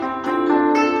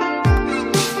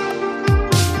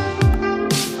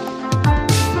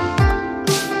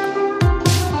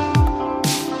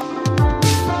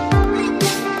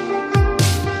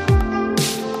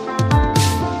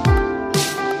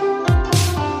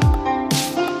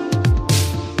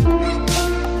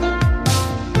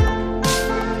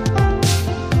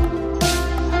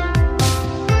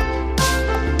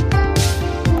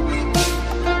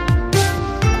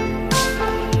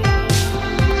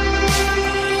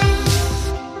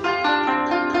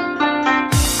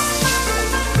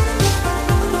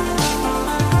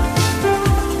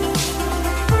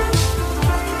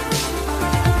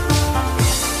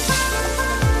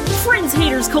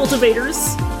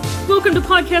Elevators. Welcome to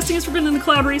Podcasting is Forbidden in the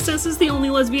Cloud Recesses, the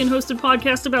only lesbian-hosted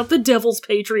podcast about the Devil's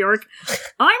Patriarch.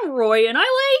 I'm Roy, and I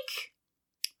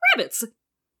like rabbits.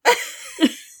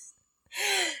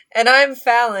 And I'm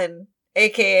Fallon,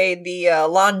 aka the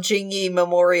Lonjingi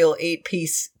Memorial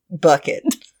 8-piece bucket.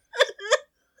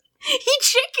 He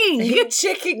chicking! He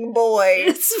chicking boy.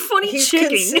 It's funny He's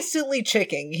chicking. consistently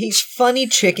chicking. He's funny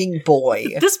chicking boy.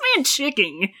 This man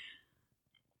chicking.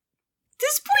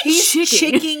 This boy He's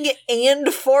chicking. chicking and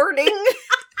farting.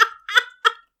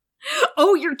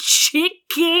 Oh, you're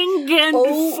chicking and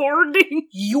farting.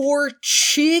 You're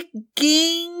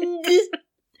chicking.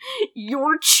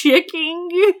 You're chicking.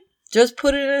 Just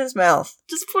put it in his mouth.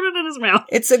 Just put it in his mouth.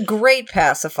 It's a great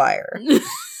pacifier.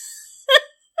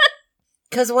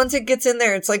 Because once it gets in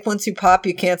there, it's like once you pop,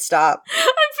 you can't stop.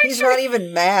 He's not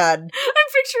even mad. I'm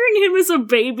picturing him as a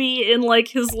baby in, like,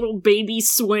 his little baby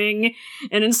swing,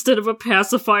 and instead of a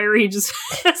pacifier, he just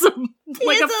has a fucking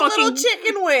little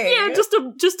chicken wing. Yeah, just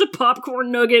a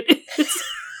popcorn nugget. He's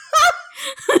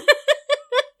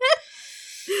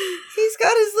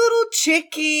got his little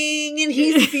chicking, and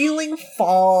he's feeling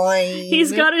fine.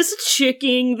 He's got his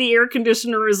chicking, the air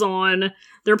conditioner is on,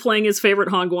 they're playing his favorite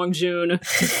Han Guang-jun.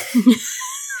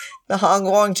 The Han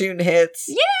Guang-jun hits.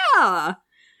 Yeah!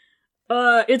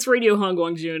 It's Radio Han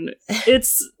Guang-jun.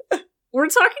 We're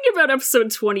talking about episode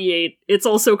 28. It's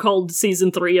also called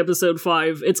season 3, episode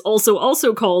 5. It's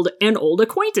also called An Old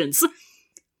Acquaintance.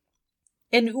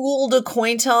 An old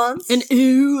acquaintance? An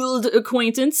old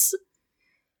acquaintance.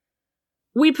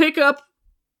 We pick up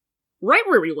right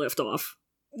where we left off.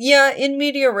 Yeah, in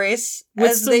media race,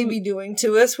 as they be doing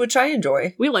to us, which I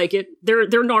enjoy. We like it. They're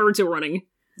Naruto running.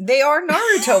 They are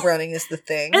Naruto running is the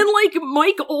thing. And, like,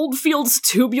 Mike Oldfield's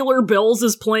Tubular Bells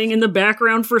is playing in the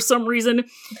background for some reason.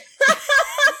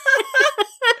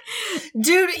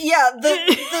 Dude, yeah,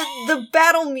 the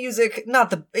battle music,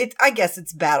 I guess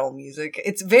it's battle music.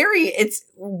 It's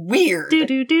weird.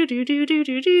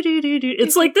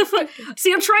 It's like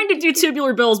see, I'm trying to do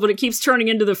Tubular Bells, but it keeps turning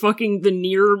into the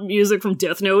Nier music from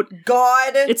Death Note.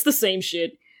 God. It's the same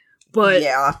shit. But,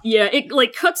 yeah, it,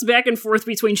 like, cuts back and forth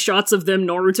between shots of them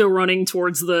Naruto running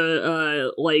towards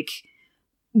the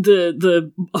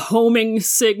homing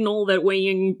signal that Wei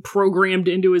Ying programmed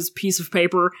into his piece of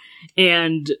paper,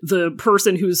 and the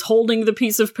person who's holding the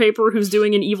piece of paper who's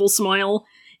doing an evil smile,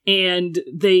 and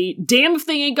damn if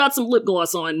they ain't got some lip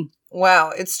gloss on. Wow,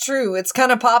 it's true. It's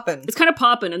kind of popping. It's kind of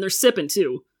popping, and they're sipping,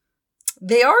 too.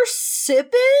 They are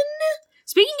sipping?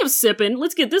 Speaking of sipping,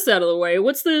 let's get this out of the way.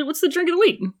 What's the drink of the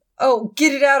week? Oh,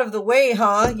 get it out of the way,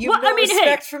 huh? You have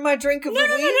respect for my drink of the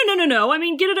week? No. I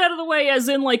mean, get it out of the way as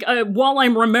in, like, while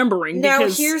I'm remembering. Now,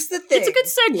 here's the thing. It's a good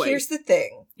segue.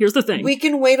 Here's the thing. We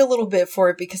can wait a little bit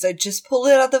for it because I just pulled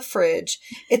it out of the fridge.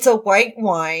 It's a white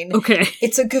wine. Okay.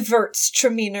 It's a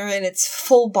Gewürztraminer and it's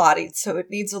full-bodied, so it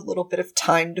needs a little bit of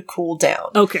time to cool down.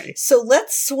 Okay. So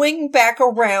let's swing back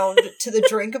around to the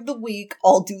drink of the week.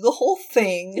 I'll do the whole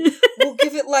thing. We'll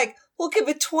give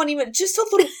it 20 minutes, just a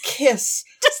little kiss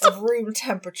of room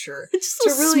temperature to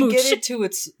really get it to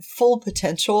its full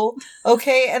potential.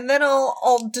 Okay, and then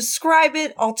I'll describe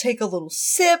it. I'll take a little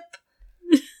sip.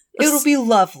 It'll be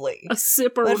lovely. A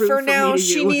sip or but room for now,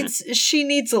 she needs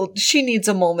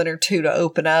a moment or two to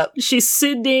open up. She's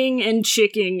sitting and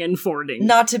chicking and farting.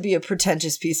 Not to be a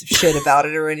pretentious piece of shit about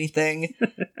it or anything.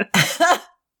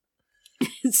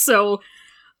 So,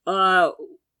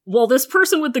 well, this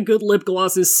person with the good lip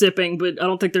gloss is sipping, but I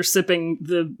don't think they're sipping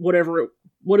what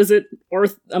is it?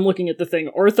 I'm looking at the thing.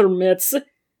 Arthur Mitz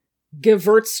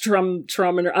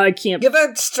Gewürztraminer. I can't.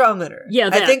 Gewürztraminer. Yeah,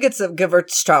 that. I think it's a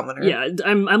Gewürztraminer. Yeah,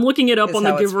 I'm looking it up on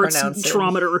the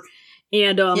Gewürztraminer.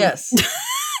 And, yes.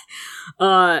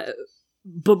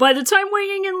 but by the time Wei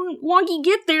Ying and Wongi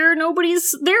get there,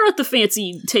 nobody's there at the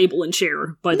fancy table and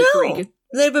chair by the creek.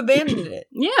 They've abandoned it.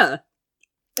 Yeah.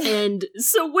 And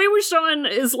so Wei Wuxian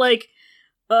is like,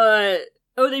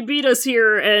 they beat us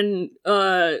here, and,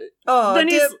 then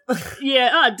dip.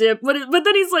 Dip. But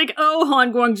then he's like, oh,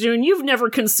 Han Guang-jun, you've never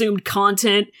consumed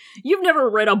content. You've never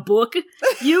read a book.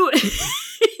 We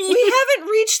haven't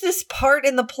reached this part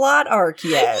in the plot arc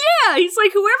yet. Yeah, he's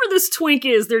like, whoever this twink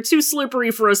is, they're too slippery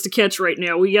for us to catch right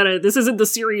now. This isn't the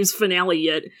series finale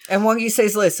yet. And Wongi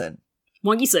says, listen.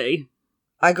 Wongi say,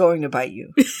 I'm going to bite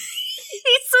you. He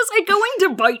says, I'm going to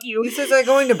bite you. He says, I'm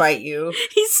going to bite you.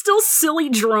 He's still silly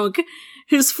drunk.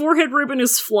 His forehead ribbon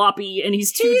is floppy, and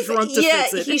he's too drunk to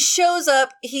fix it. He shows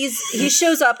up. He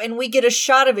shows up, and we get a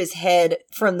shot of his head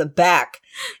from the back,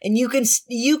 and you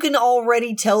can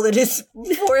already tell that his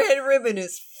forehead ribbon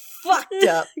is fucked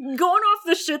up. Gone off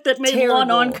the shit that made Lan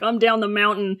On come down the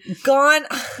mountain. Gone.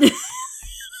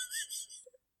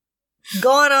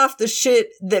 gone off the shit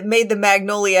that made the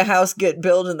Magnolia House get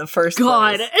built in the first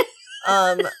place.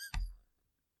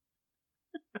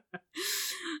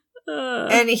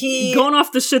 And he gone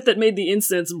off the shit that made the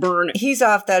incense burn. He's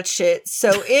off that shit. So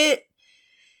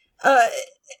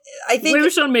I think Wei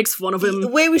Wuxian makes fun of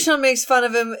him. Wei Wuxian makes fun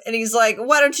of him, and he's like,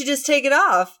 "Why don't you just take it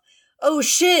off?" Oh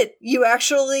shit! You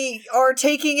actually are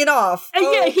taking it off.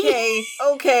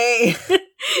 Okay.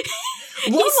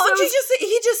 He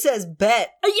just says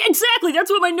bet. Yeah, exactly. That's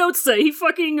what my notes say. He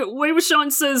fucking Wei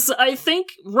Wuxian says, "I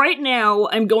think right now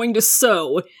I'm going to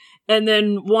sow," and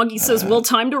then Wongi says, "Well,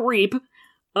 time to reap."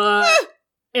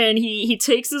 And he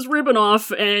takes his ribbon off,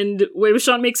 and Wei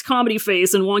Wuxian makes comedy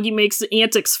face, and Wongi makes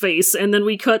antics face, and then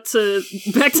we cut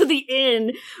back to the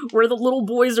inn where the little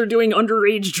boys are doing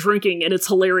underage drinking, and it's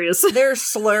hilarious. They're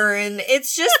slurring.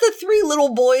 It's just the three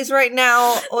little boys right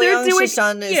now. Ouyang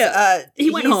Shishan is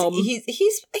he went home. He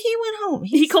went home.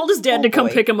 He called his dad to come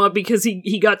pick him up because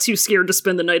he got too scared to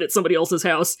spend the night at somebody else's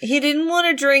house. He didn't want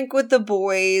to drink with the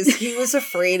boys. He was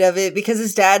afraid of it because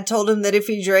his dad told him that if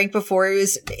he drank before he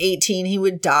was 18, he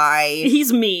would die.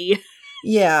 He's me.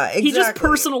 Yeah, exactly. He just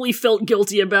personally felt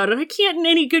guilty about it. I can't in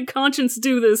any good conscience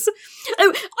do this. I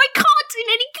can't in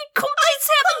any good conscience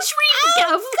have a drink,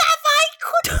 Gav. I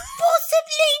couldn't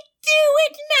possibly do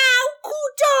it now,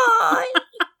 could I?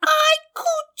 I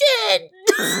couldn't.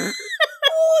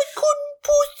 I couldn't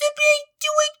possibly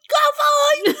do it, Gav.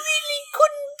 I really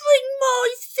couldn't bring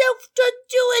myself to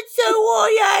do it, so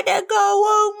I had to go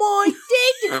home, I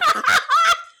did.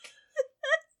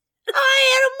 I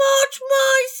had to march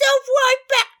myself right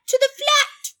back to the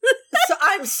flat. So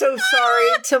I'm so sorry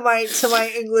to my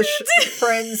English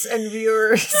friends and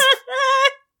viewers,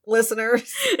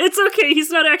 listeners. It's okay. He's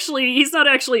not actually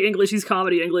English. He's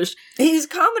comedy English. He's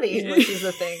comedy English is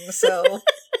the thing. So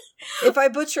if I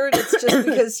butcher it, it's just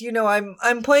because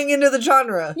I'm playing into the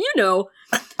genre.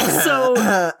 So,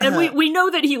 and we know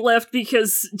that he left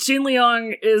because Jin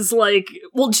Liang is like,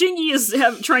 Jinyi is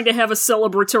trying to have a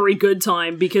celebratory good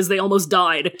time because they almost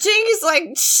died. Jinyi's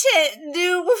like, shit,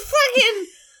 dude, we're fucking...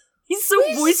 He's so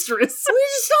boisterous. We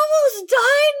just almost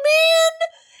died, man.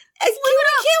 Can't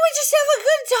we just have a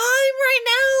good time right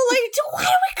now? Like, why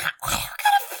do we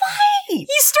gotta fight?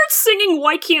 He starts singing,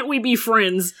 "Why Can't We Be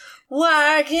Friends?"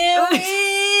 Why can't we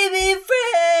be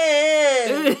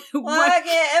friends? Why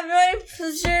can't everybody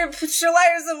put your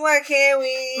lighters up? Why can't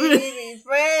we be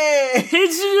friends?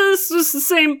 It's just the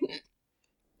same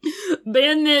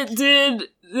band that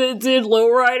did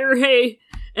Lowrider, hey.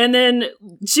 And then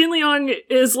Jin Liang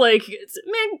is like,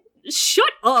 man,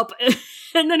 shut up.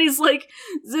 And then he's like,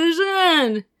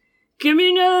 Zizhan, give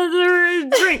me another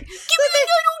drink.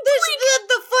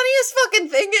 The funniest fucking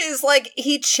thing is, like,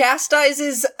 he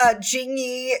chastises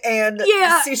Jinyi and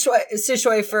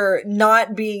Sishui for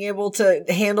not being able to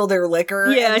handle their liquor.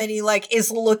 Yeah. And then he, like,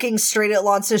 is looking straight at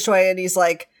Lan Sishui and he's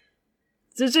like,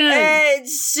 Zizhan. Hey,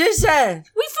 Zizhan.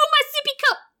 Refill my sippy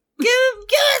cup. Give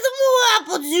us some more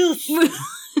apple juice.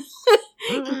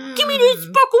 Give me this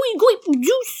sparkling grape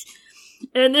juice.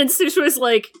 And then Sishui's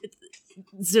like,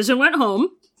 Zizhan went home,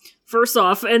 first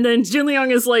off, and then Jin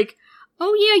Liang is like,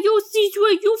 oh yeah, yo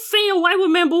Sishui, you fail, I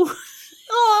remember.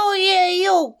 Oh yeah,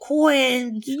 you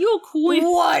quit.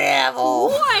 Whatever.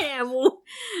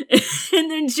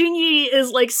 And then Jinyi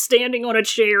is like standing on a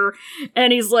chair,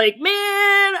 and he's like,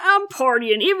 man, I'm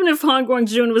partying. Even if Han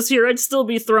Guangjun was here, I'd still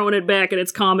be throwing it back, and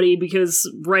it's comedy because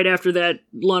right after that,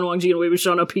 Lan Wangji and Wei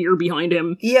Wuxian appear behind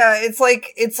him. Yeah, it's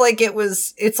like it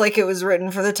was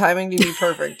written for the timing to be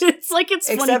perfect. It's like it's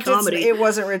funny comedy. It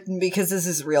wasn't written because this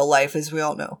is real life, as we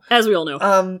all know.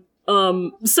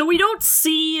 So we don't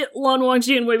see Lan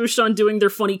Wangji and Wei Wuxian doing their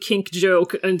funny kink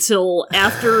joke until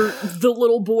after the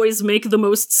little boys make the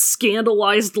most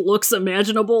scandalized looks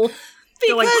imaginable.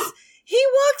 Because he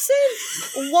walks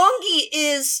in, Wongi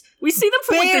is... We see them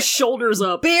from like the shoulders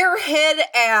up. Bare head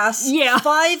ass. Yeah.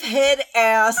 5 head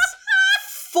ass.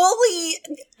 Fully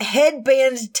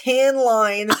headband tan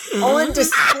line on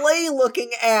display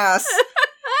looking ass.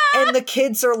 And the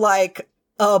kids are like,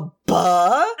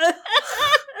 buh?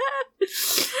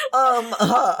 Han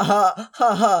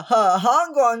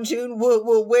Guangjun,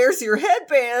 where's your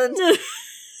headband?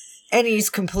 And he's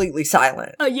completely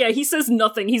silent. Yeah, he says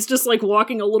nothing. He's just like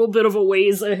walking a little bit of a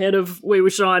ways ahead of Wei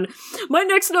Wuxian. My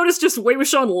next note is just Wei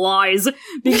Wuxian lies.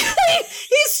 He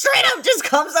straight up just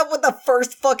comes up with the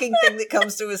first fucking thing that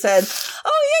comes to his head.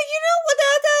 Oh yeah,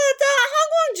 the Han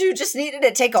Guangjun just needed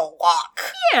to take a walk.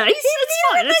 Yeah, it's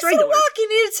fine. It's regular. Walk. He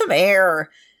needed some air.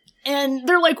 And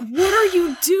they're like, what are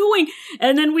you doing?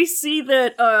 And then we see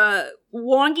that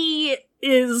Wongi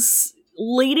is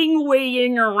leading Wei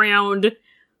Ying around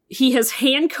he has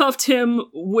handcuffed him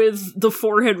with the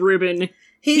forehead ribbon.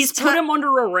 He's put him under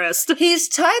arrest. He's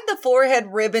tied the forehead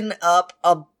ribbon up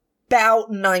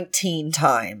about 19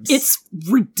 times. It's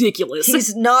ridiculous.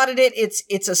 He's knotted it.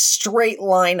 It's a straight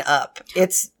line up.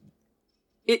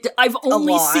 I've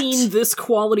only seen this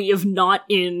quality of knot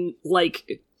in,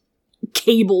 like,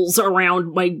 cables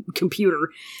around my computer.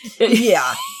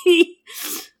 Yeah.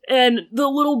 And the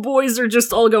little boys are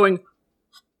just all going,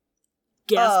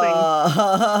 gasping.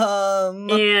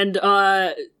 And,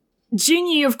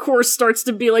 Jinyi, of course, starts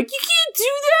to be like, you can't do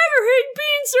that or hate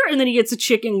beans, sir. And then he gets a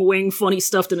chicken wing funny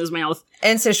stuffed in his mouth.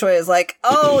 And Sishui is like,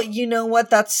 oh, you know what?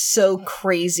 That's so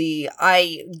crazy.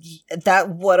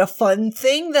 What a fun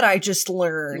thing that I just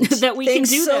learned. That we can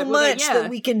do so much that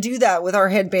we can do that with our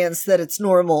headbands, that it's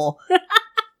normal.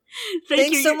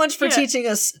 Thanks so much for teaching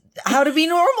us how to be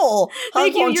normal.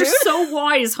 Thank you. You're so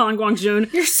wise, Han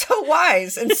Guangjun. You're so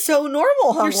wise and so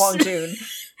normal, Han Guangjun.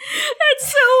 And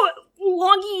so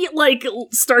Wongi, like,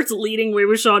 starts leading Wei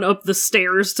Wuxian up the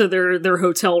stairs to their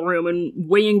hotel room, and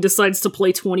Wei Ying decides to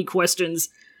play 20 questions.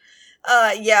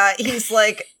 Yeah, he's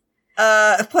like,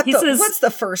 what's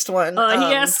the first one?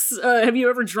 He asks, have you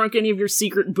ever drunk any of your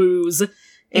secret booze?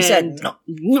 He said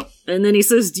no. And then he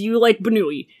says, do you like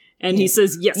Banui? And he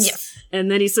says, yes.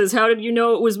 And then he says, how did you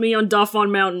know it was me on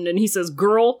Dafan Mountain? And he says,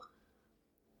 girl.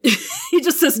 He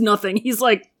just says nothing. He's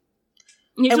like,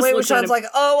 and Wei Wuxian's like,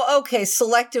 oh, okay,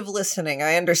 selective listening.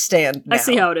 I understand now. I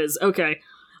see how it is. Okay.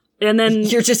 And then...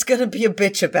 You're just gonna be a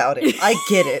bitch about it. I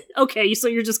get it. Okay, so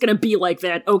you're just gonna be like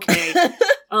that. Okay.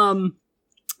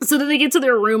 So then they get to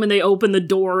their room and they open the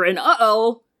door and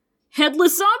uh-oh,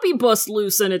 headless zombie bust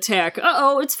loose and attack.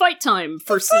 Uh-oh, it's fight time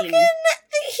for scene.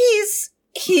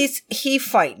 He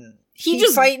fighting. He's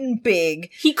just fighting big.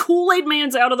 He Kool-Aid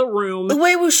Man's out of the room. The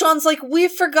Wei Wuxian's like, we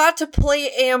forgot to play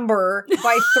Amber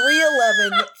by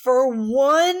 3:11 for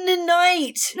one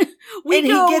night. He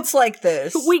gets like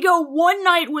this. We go one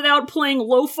night without playing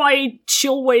lo-fi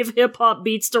chillwave hip-hop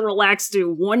beats to relax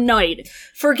to. One night.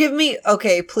 Forgive me.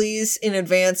 Okay, please, in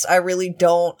advance, I really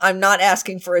don't. I'm not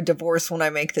asking for a divorce when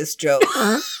I make this joke.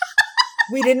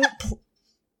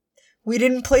 We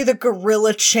didn't play the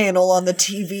Gorilla Channel on the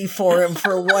TV for him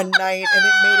for one night, and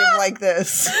it made him like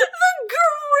this. The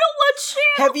Gorilla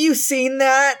Channel! Have you seen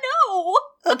that? No!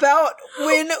 About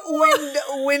when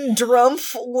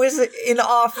Drumpf was in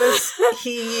office, one of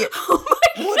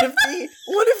the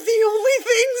only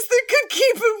things that could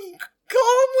keep him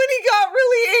calm when he got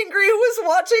really angry was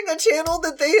watching a channel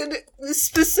that they had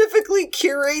specifically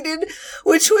curated,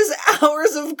 which was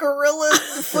hours of gorilla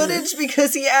footage,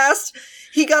 because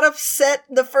he got upset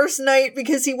the first night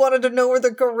because he wanted to know where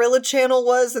the Gorilla Channel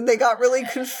was, and they got really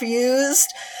confused.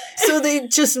 So they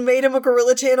just made him a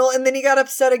Gorilla Channel, and then he got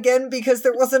upset again because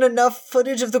there wasn't enough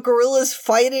footage of the gorillas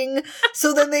fighting.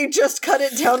 So then they just cut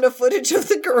it down to footage of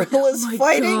the gorillas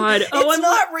fighting. God. It's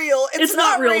not real. It's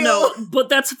not real. No, but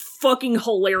that's fucking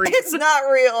hilarious. It's not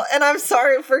real. And I'm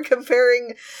sorry for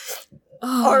comparing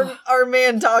our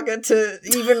man Daga to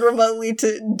even remotely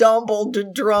to Dumble to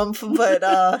Drumpf, but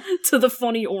to the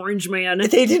funny orange man.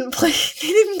 They didn't play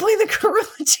the Gorilla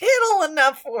Channel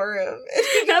enough for him.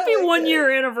 Happy 1 year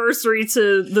anniversary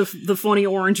to the funny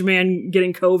orange man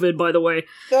getting COVID, by the way.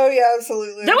 Oh yeah,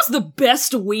 absolutely. That was the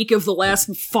best week of the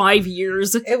last 5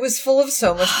 years. It was full of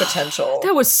so much potential.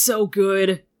 That was so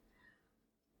good.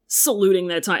 Saluting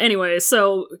that time. Anyway,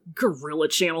 so Gorilla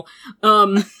Channel.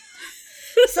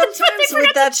 Sometimes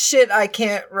with that shit, I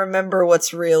can't remember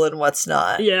what's real and what's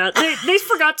not. Yeah, they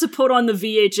forgot to put on the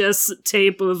VHS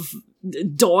tape of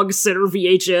Dog Sitter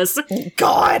VHS.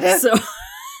 God!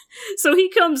 So he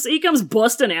comes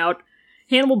busting out.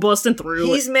 Hannibal busting through.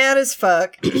 He's mad as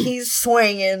fuck. He's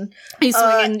swinging.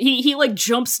 He like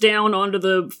jumps down onto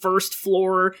the first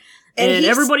floor. And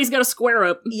everybody's got to square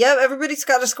up. Yep, everybody's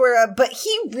got to square up. But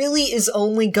he really is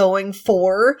only going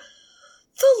for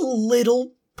the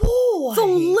little boy. The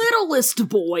littlest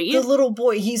boy. The little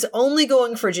boy. He's only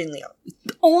going for Jin Liang.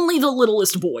 Only the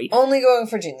littlest boy. Only going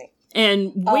for Jin Liang.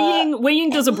 And Wei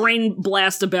Ying does a brain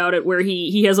blast about it, where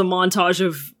he has a montage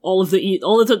of all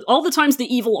the times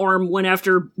the evil arm went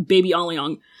after baby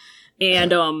Aliang,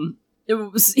 and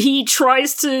he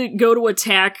tries to go to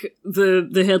attack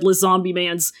the headless zombie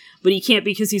mans, but he can't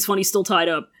because he's funny still tied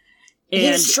up. And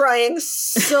he's trying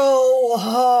so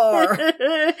hard.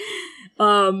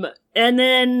 And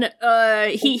then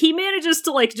he manages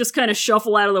to like just kind of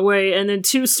shuffle out of the way, and then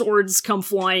two swords come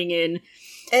flying in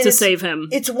to save him.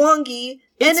 It's Wongi,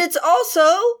 and it's also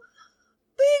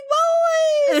Big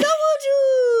Boy! And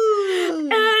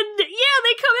yeah,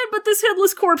 they come in, but this this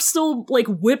headless corpse still, like,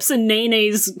 whips and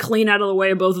nays clean out of the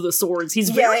way of both of the swords. He's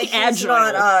very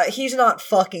agile. He's not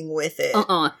fucking with it.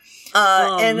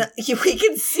 And we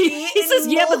can see... He says,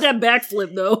 yeah, but that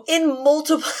backflip, though. In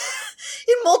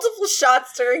multiple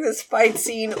shots during this fight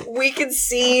scene, we can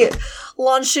see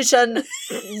Lan Shichen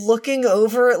looking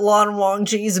over at Lan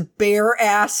Wangji's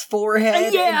bare-ass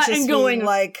forehead and just going being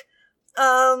like,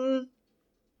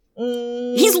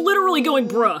 He's literally going,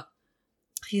 bruh.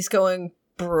 He's going,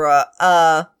 bruh.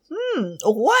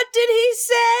 What did he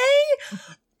say?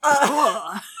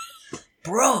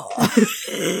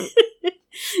 Bruh.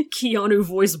 Keanu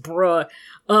voice, bruh.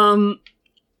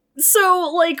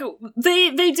 So, like,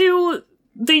 they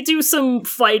do some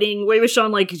fighting. Wei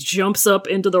Wuxian, like, jumps up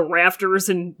into the rafters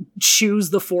and chews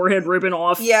the forehead ribbon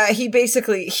off. Yeah, he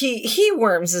basically, he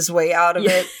worms his way out of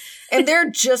it. And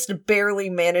they're just barely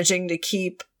managing to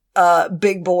keep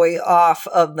Big Boy off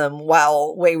of them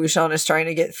while Wei Wuxian is trying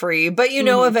to get free. But, you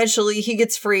know, eventually he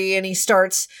gets free and he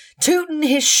starts tooting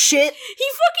his shit.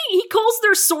 He calls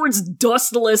their swords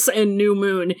Dustless and New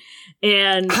Moon.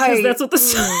 And, because that's what the...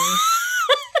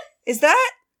 Isn't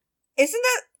that...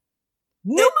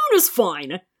 New Moon is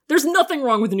fine. There's nothing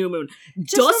wrong with New Moon.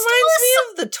 Just reminds me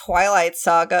of the Twilight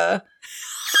Saga.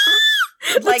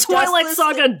 The Twilight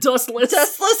Saga Dustless.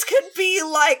 Dustless could be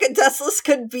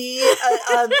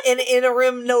an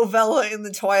interim novella in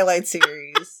the Twilight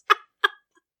series.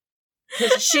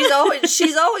 She's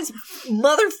always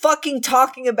motherfucking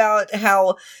talking about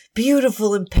how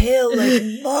beautiful and pale like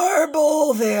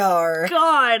marble they are.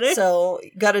 God. So,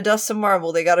 gotta dust some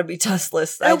marble. They gotta be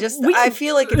dustless. I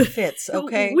feel like it fits,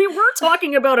 okay? We were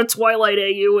talking about a Twilight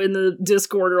AU in the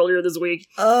Discord earlier this week.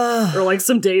 Or like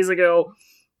some days ago.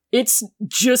 It's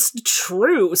just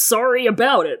true. Sorry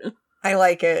about it. I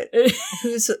like it.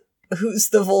 Who's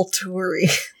the Volturi?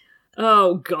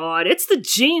 Oh God, it's the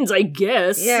genes, I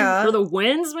guess. Yeah, or the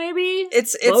winds, maybe.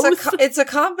 It's a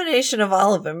combination of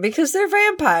all of them because they're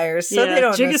vampires, so they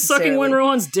don't. Jig is sucking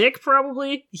Winrohan's dick,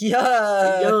 probably.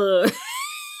 Yeah.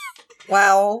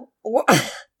 Wow.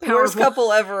 Worst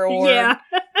couple ever award. Yeah.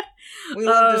 We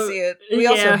love to see it. We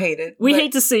also hate it. We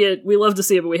hate to see it. We love to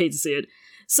see it, but we hate to see it.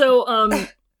 So,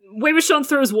 Wei Wuxian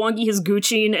throws Wongi his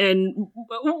Guqin, and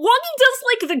Wongi does,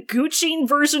 like, the Guqin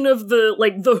version of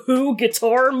the Who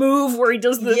guitar move, where he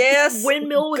does the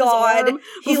windmill with his arm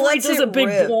before he does a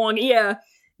big blong. Yeah.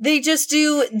 They just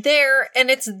do and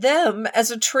it's them as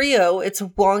a trio. It's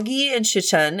Wongi and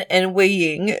Shichen and Wei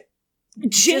Ying.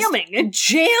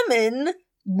 Jamming,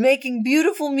 making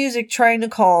beautiful music, trying to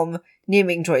calm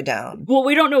Niaming Joy down. Well,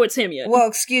 we don't know it's him yet. Well,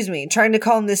 excuse me, trying to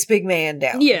calm this big man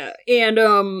down. Yeah, and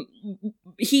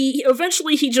he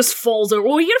eventually just falls over.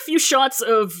 Well, we get a few shots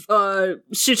of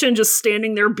Shichen just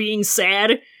standing there being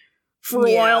sad for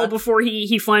a while before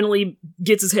he finally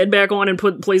gets his head back on and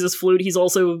plays his flute. He's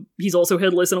also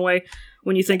headless in a way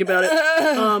when you think about it.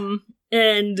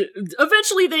 And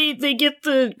eventually they get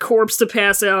the corpse to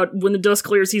pass out. When the dust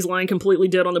clears, he's lying completely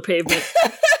dead on the pavement.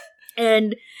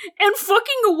 And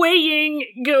fucking Wei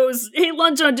Ying goes, "Hey,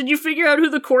 Lanzhan, did you figure out who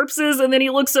the corpse is?" And then he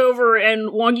looks over,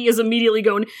 and Wongi is immediately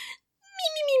going,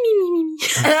 me.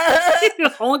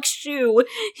 Honk shoe.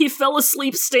 He fell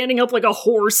asleep standing up like a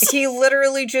horse. He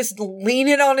literally just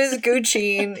leaning on his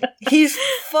Guqin. He's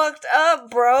fucked up,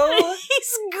 bro.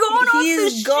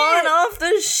 He's gone off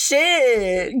the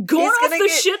shit. Gone off the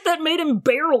shit that made him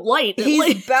bear light.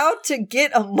 He's about to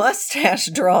get a mustache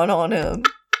drawn on him.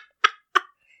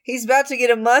 He's about to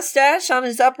get a mustache on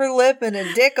his upper lip and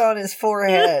a dick on his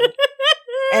forehead.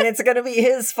 And it's gonna be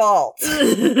his fault.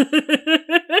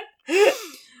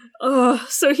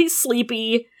 So he's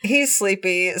sleepy.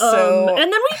 So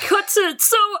and then we cut to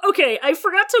okay, I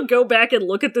forgot to go back and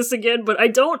look at this again, but I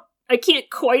can't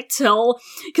quite tell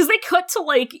because they cut to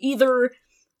like either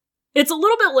it's a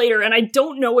little bit later and I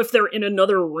don't know if they're in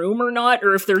another room or not,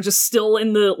 or if they're just still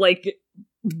in the like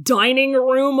dining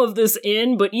room of this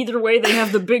inn, but either way they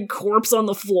have the big corpse on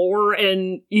the floor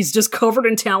and he's just covered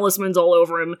in talismans all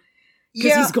over him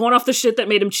because he's gone off the shit that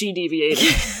made him chi deviate.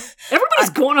 Everybody's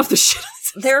gone off the shit.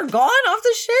 They're gone off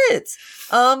the shits.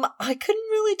 I couldn't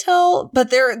really tell, but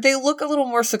they look a little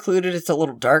more secluded. It's a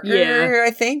little darker,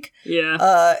 I think.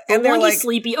 Yeah. And they're Wongi's like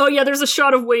sleepy. Oh yeah, there's a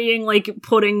shot of Wei Ying like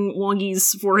putting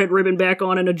Wongi's forehead ribbon back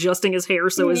on and adjusting his hair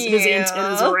so his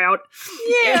antennas are out.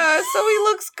 Yeah, so he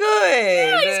looks good.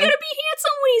 Yeah, he's gotta be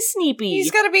handsome when he's sleepy.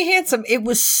 He's gotta be handsome. It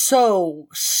was so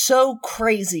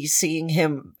crazy seeing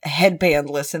him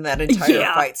headbandless in that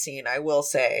entire fight scene, I will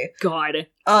say. God.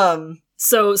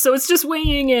 So it's just Wei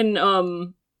Ying and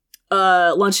Lan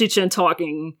Shichen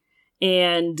talking,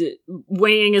 and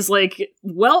Wei Ying is like,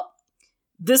 well,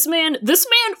 this man,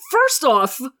 first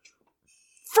off,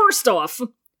 First off,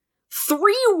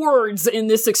 3 words in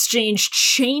this exchange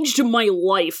changed my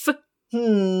life.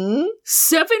 7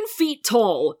 feet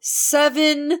tall.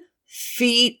 7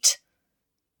 feet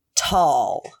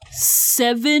tall.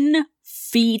 7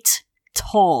 feet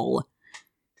tall.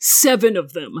 7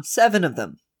 of them. 7 of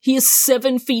them. He is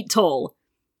 7 feet tall.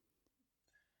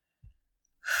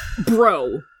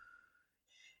 Bro.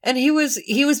 And he was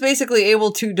basically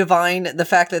able to divine the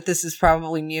fact that this is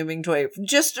probably Niu Mingdui.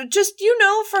 Just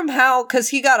from how, because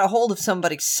he got a hold of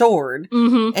somebody's sword,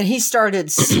 and he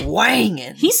started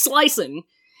swanging. He's slicing.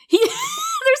 There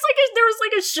was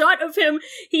like a shot of him.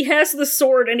 He has the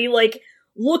sword, and he like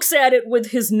looks at it with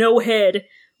his no head,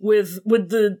 with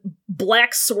the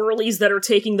black swirlies that are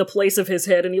taking the place of his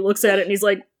head, and he looks at it, and he's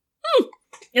like,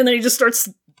 and then he just starts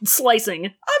slicing.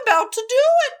 I'm about to do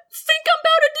it. Think I'm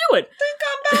about to do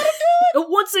it.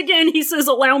 Once again, he says,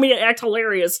 allow me to act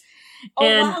hilarious.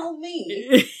 Allow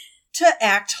me to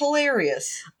act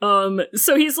hilarious.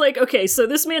 So he's like, okay, so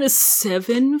this man is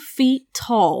 7 feet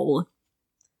tall.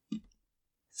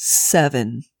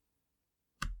 7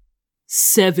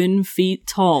 feet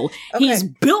tall. Okay. He's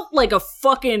built like a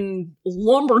fucking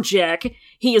lumberjack.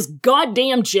 He is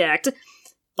goddamn jacked.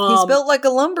 He's built like a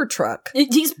lumber truck.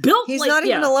 He's built. He's like, not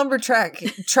even a lumber truck.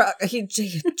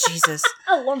 Jesus,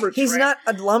 a lumber. He's not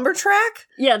a lumber track.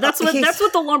 Yeah, that's what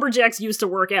the lumberjacks used to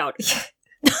work out.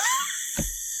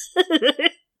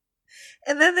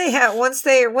 And then they have once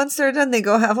they're done, they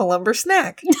go have a lumber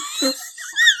snack.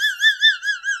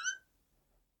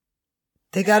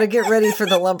 They got to get ready for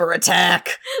the lumber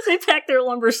attack. They pack their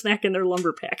lumber snack in their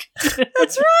lumber pack.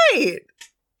 That's right.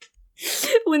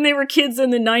 When they were kids in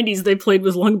the 90s, they played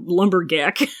with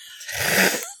lumberjack.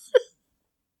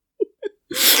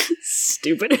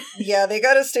 Stupid. Yeah, they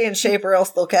gotta stay in shape or else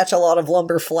they'll catch a lot of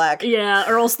lumber flack. Yeah,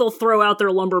 or else they'll throw out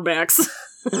their lumberbacks.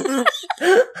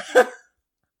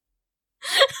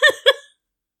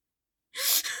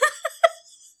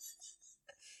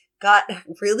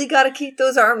 Really gotta keep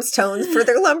those arms toned for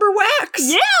their lumber wax.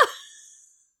 Yeah!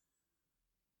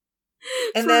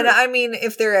 And then, I mean,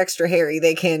 if they're extra hairy,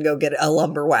 they can go get a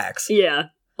lumber wax. Yeah,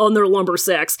 on their lumber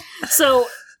sacks. So...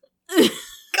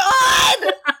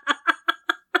 God!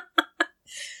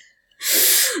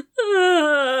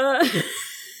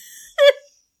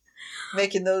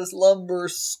 Making those lumber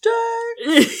stacks.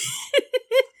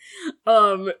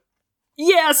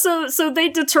 Yeah, so they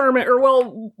determine, or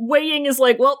well, Wei Ying is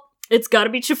like, well, it's gotta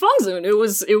be Qifengzun. It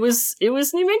was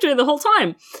Niu Mingdui the whole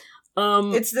time.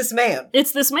 It's this man.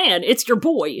 It's this man. It's your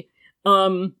boy.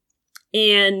 And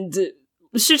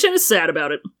Shi Chen is sad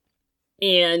about it.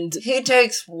 And he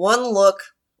takes one look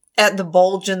at the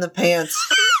bulge in the pants.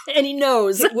 And he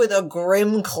knows. With a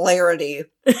grim clarity.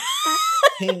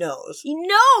 He knows. He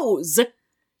knows!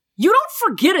 You don't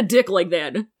forget a dick like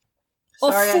that.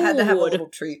 Sorry, I had to have a little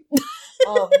treat.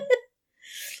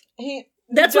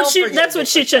 That's what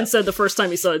Shi Chen said the first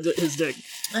time he saw his dick.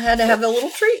 I had to have a little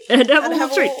treat. I had to have a little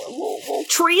treat.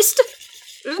 Treast?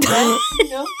 You know?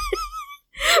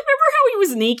 Remember how he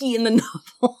was naked in the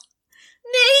novel?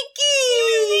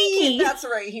 Naked! That's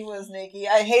right, he was naked.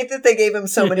 I hate that they gave him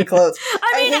so many clothes.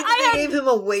 I hate that they gave him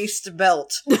a waist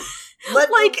belt.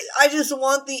 I just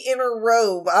want the inner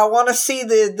robe. I want to see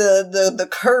the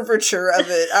curvature of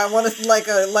it. I want to like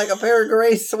a pair of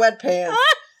gray sweatpants.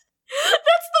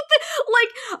 That's the thing.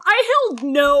 Like, I held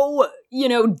no,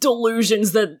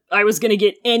 delusions that I was going to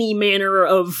get any manner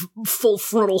of full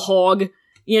frontal hog.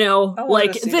 They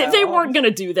weren't going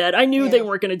to do that. I knew they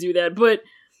weren't going to do that, but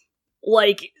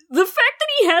like the fact that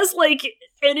he has like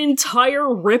an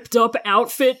entire ripped up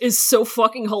outfit is so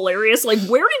fucking hilarious. Like,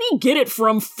 where did he get it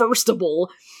from? First of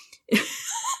all,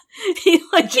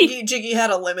 Jiggy had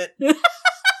a limit. He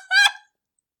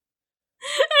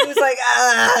was like,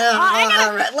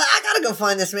 I gotta go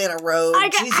find this man a robe.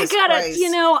 Jesus Christ.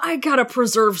 I gotta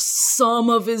preserve some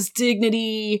of his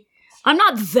dignity. I'm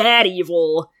not that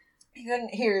evil.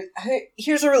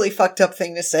 Here's a really fucked up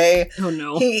thing to say. Oh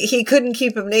no. He couldn't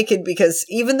keep him naked because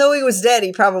even though he was dead,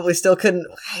 he probably still couldn't.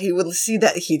 He would see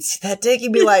that dick,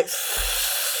 he'd be like,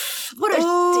 what a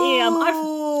damn!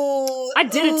 I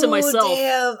did it to myself.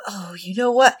 Damn. Oh, you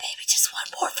know what? Maybe just one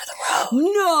more for the road.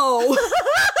 No.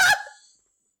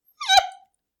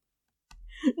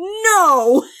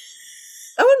 No!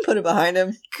 I wouldn't put it behind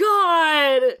him.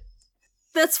 God!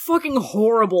 That's fucking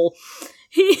horrible.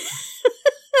 He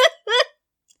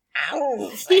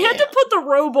had to put the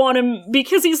robe on him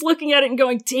because he's looking at it and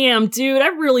going, damn, dude, I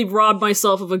really robbed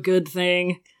myself of a good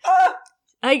thing.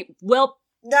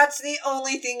 That's the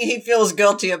only thing he feels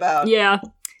guilty about. Yeah.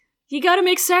 You gotta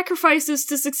make sacrifices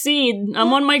to succeed.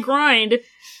 I'm on my grind.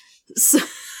 So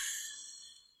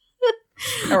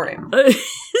All right.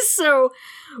 So,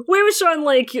 Wei Wuxian,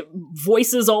 like,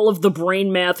 voices all of the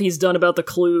brain math he's done about the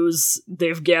clues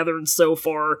they've gathered so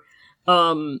far,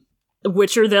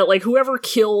 which are that, like, whoever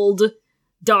killed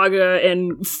Daga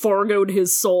and Fargoed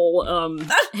his soul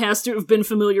has to have been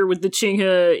familiar with the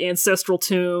Qinghe ancestral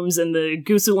tombs and the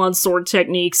Gusulan sword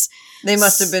techniques. They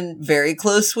must have been very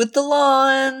close with the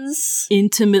Lans.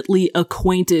 Intimately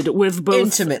acquainted with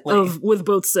both with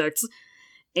both sects.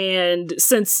 And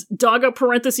since Daga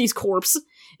parentheses corpse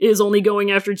is only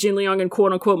going after Jin Liang and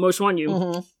quote-unquote Mo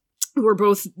Xuanyu, who are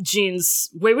both Jin's,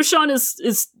 Wei Wuxian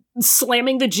is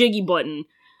slamming the jiggy button.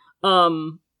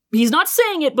 He's not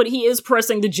saying it, but he is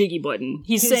pressing the jiggy button.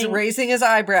 He's saying, raising his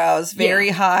eyebrows very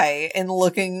high and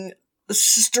looking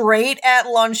straight at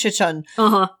Lan Shichen.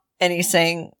 And he's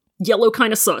saying, yellow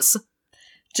kinda sus.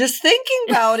 Just thinking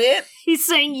about it. He's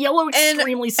saying yellow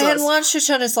extremely sus. And Lan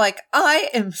Shichen is like, I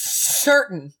am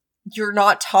certain you're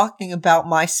not talking about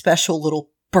my special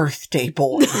little birthday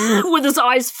boy. With his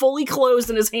eyes fully closed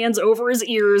and his hands over his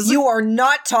ears. You are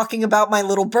not talking about my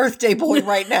little birthday boy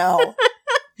right now.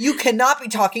 You cannot be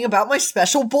talking about my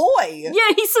special boy.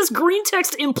 Yeah, he says green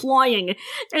text implying.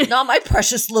 Not my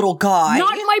precious little guy.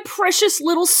 Not my precious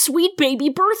little sweet baby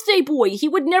birthday boy. He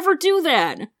would never do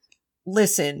that.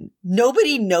 Listen,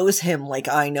 nobody knows him like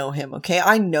I know him, okay?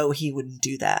 I know he wouldn't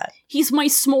do that. He's my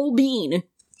small bean.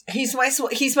 He's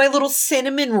my little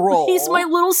cinnamon roll. He's my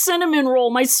little cinnamon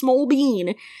roll, my small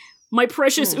bean. My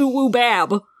precious uwu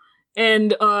bab.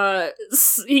 And,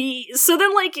 so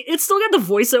then, like, it's still got the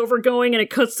voiceover going, and it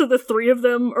cuts to the three of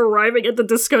them arriving at the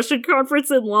discussion conference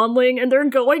in Lanling, and they're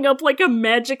going up, like, a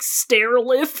magic stair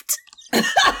lift. Up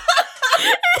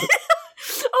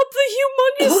the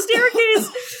humongous staircase.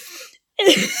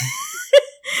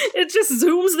 It just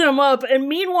zooms them up, and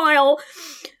meanwhile,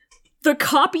 the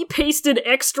copy-pasted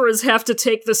extras have to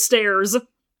take the stairs.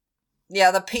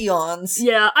 Yeah, the peons.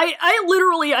 Yeah,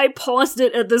 I paused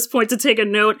it at this point to take a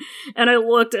note, and I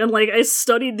looked, and, like, I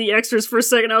studied the extras for a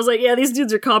second. I was like, yeah, these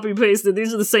dudes are copy-pasted.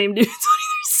 These are the same dudes on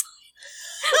either side.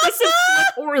 I said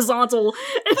flip horizontal.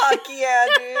 Fuck yeah,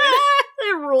 dude.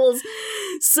 It rules.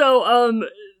 So,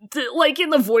 like,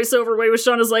 in the voiceover, Wei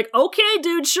Wuxian is like, okay,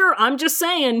 dude, sure, I'm just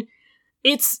saying,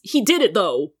 he did it,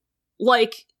 though.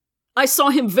 Like, I saw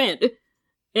him vent.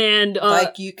 And,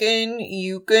 like, you can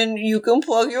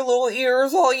plug your little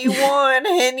ears all you want,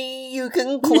 Henny. You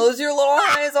can close your little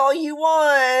eyes all you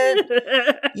want.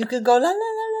 You can go la la la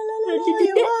la la la all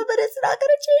you want, but it's not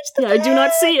gonna change the fact. I do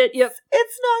not see it, yep.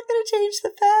 It's not gonna change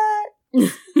the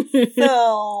fact.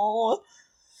 No.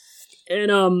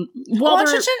 And, while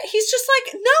he's just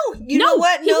like, no, you know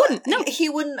what? He wouldn't. No. He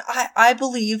wouldn't. I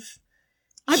believe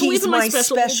he's in my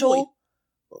special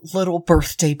little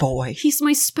birthday boy. He's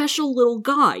my special little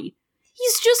guy.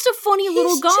 He's just a funny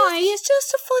little guy. He's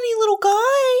just a funny little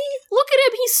guy. Look at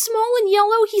him. He's small and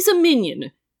yellow. He's a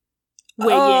minion.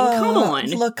 Wei Ying, come on.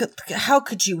 Look at, how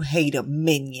could you hate a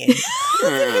minion?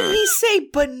 Look at him. He say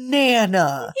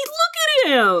banana. Look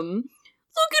at him.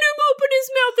 Look at him open his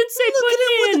mouth and say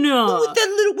banana.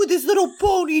 With his little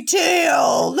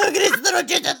ponytail. Look at his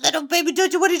just a little baby.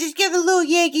 Don't you want to just give a little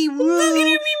Yankee room? Look at him.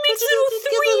 He makes little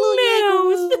three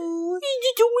mouths. He's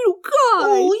just a little guy.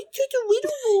 Oh, he's just a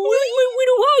little boy. He's my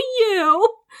little yeah.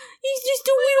 He's just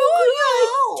a little guy.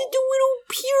 Just a little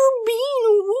pure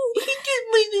bean. He's just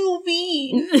my little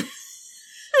bean.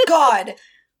 God.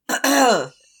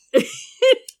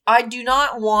 I do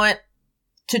not want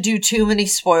to do too many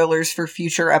spoilers for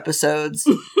future episodes.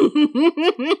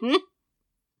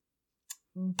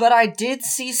 But I did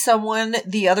see someone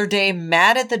the other day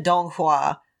mad at the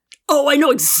Donghua. Oh, I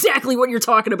know exactly what you're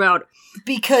talking about.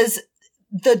 Because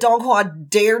the Donghua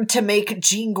dared to make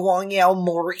Jin Guangyao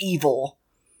more evil.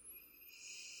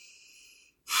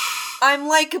 I'm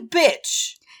like,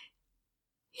 bitch.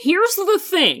 Here's the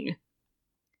thing.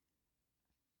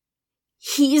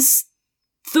 He's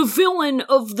the villain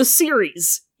of the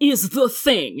series, is the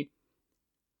thing.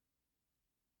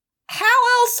 How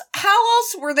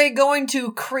else were they going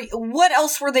to what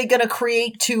else were they going to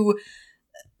create to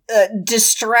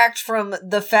distract from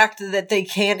the fact that they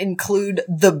can't include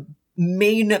the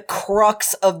main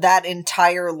crux of that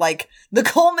entire, like, the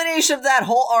culmination of that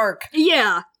whole arc?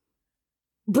 Yeah.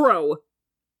 Bro.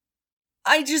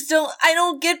 I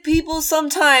don't get people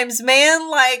sometimes, man.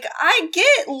 Like, I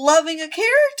get loving a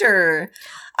character.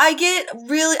 I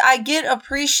get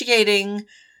appreciating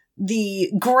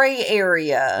the gray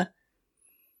area.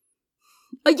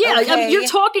 Yeah, okay. I mean, you're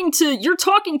talking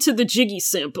to the jiggy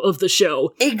simp of the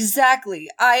show. Exactly.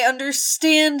 I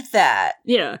understand that.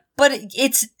 Yeah. But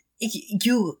it's,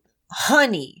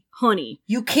 honey. Honey.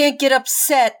 You can't get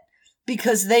upset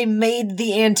because they made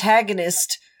the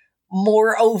antagonist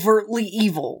more overtly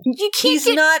evil. You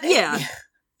can't not... Yeah. They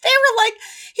were like,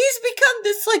 he's become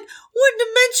this, like,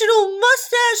 one-dimensional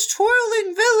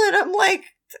mustache-twirling villain. I'm like...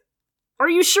 Are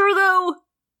you sure, though?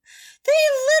 They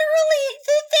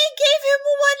gave him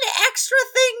one extra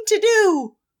thing to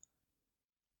do.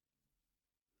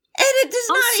 And it does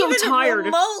not even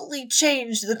remotely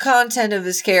change the content of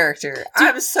his character. Dude,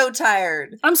 I'm so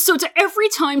tired. Every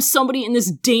time somebody in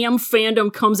this damn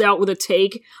fandom comes out with a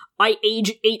take, I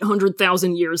age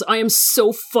 800,000 years. I am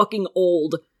so fucking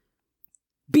old.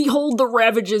 Behold the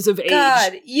ravages of age.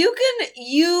 God, you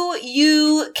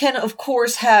can of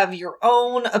course have your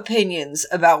own opinions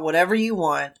about whatever you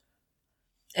want.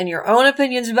 And your own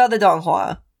opinions about the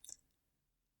Donghua.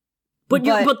 But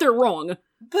they're wrong.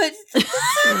 But fucking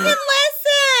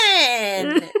listen!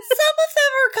 Some of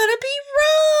them are gonna be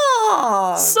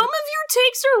wrong! Some of your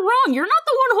takes are wrong. You're not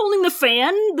the one holding the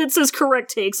fan that says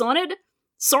correct takes on it.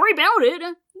 Sorry about it.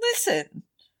 Listen.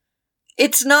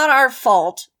 It's not our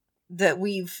fault that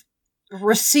we've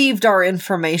received our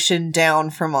information down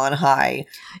from on high.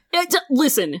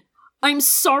 Listen, I'm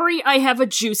sorry I have a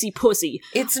juicy pussy.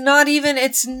 It's not even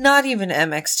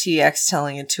MXTX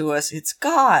telling it to us. It's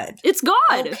God. It's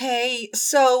God. Okay,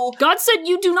 so... God said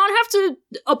you do not have to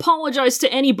apologize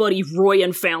to anybody, Roy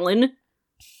and Fallon.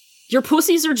 Your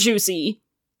pussies are juicy.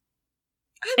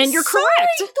 And you're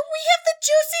correct. We have the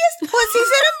juiciest pussies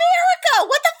in America!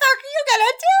 What the fuck are you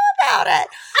gonna do about it?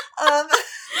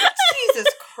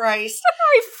 Jesus Christ. What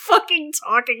are we fucking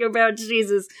talking about,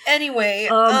 Jesus? Anyway,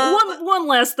 one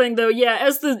last thing though, yeah,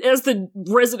 as the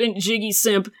resident Jiggy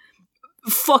simp,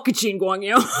 fuck Jin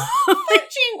Guangyao.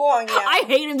 Jin Guangyao. I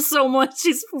hate him so much.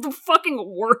 He's the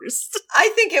fucking worst. I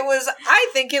think it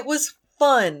was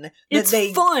fun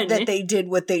that they did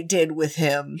what they did with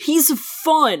him. He's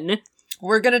fun.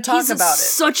 We're gonna talk about it. He's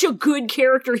such a good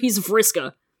character. He's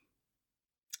Vriska.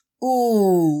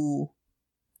 Ooh.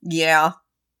 Yeah.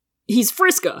 He's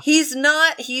Vriska. He's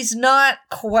not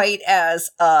quite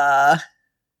as,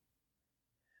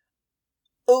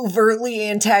 overtly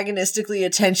antagonistically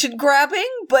attention-grabbing,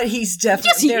 but he's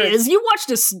definitely... Yes, he is. You watched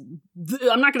this...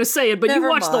 I'm not going to say it, but you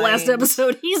watched the last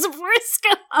episode. He's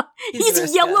Vriska. He's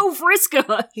Vriska. Yellow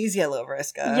Vriska. He's Yellow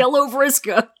Vriska. Yellow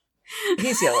Vriska.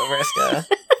 He's Yellow Vriska.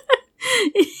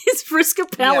 He's Vriska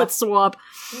palette swap.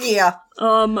 Yeah.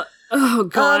 Oh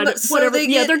god. So whatever.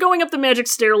 They're going up the magic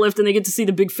stair lift and they get to see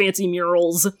the big fancy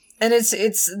murals. And they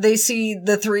see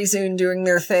the Three Zune doing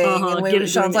their thing, and Wei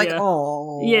Wuxian's like,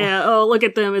 oh. Yeah, oh, look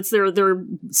at them. It's their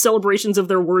celebrations of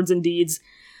their words and deeds.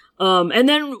 And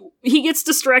then he gets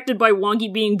distracted by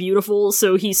Wongi being beautiful,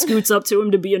 so he scoots up to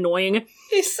him to be annoying.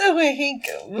 He's so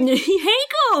hankum.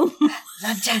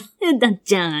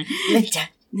 Lan-chan.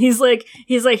 He's like,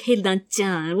 hey,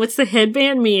 Lan-chan, what's the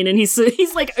headband mean? And he's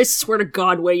like, I swear to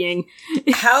God, Wei Ying.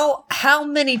 How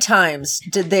many times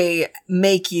did they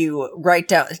make you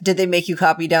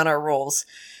copy down our roles?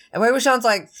 And Wei Wuxian's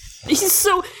like, his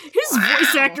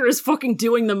voice actor is fucking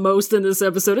doing the most in this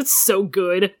episode. It's so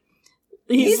good.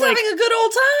 He's like, having a good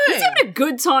old time. He's having a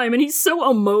good time, and he's so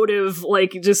emotive,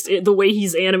 like, just the way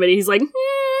he's animated. He's like, 1, 2,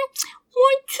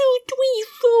 3,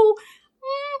 4,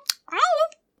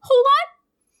 hold on.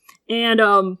 And,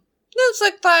 it's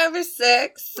like 5 or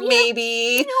 6,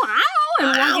 maybe.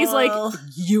 And Wongi's like,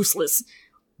 useless.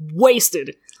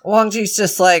 Wasted. Wangji's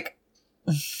just like...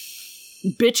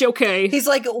 Bitch, okay. He's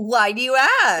like, why do you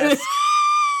ask?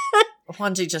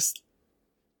 Wangji just...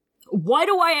 Why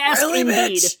do I ask, really,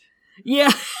 indeed? Bitch?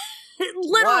 Yeah.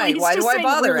 Literally, why do I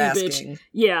bother really, asking? Bitch.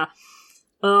 Yeah.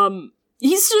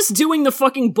 He's just doing the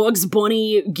fucking Bugs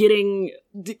Bunny getting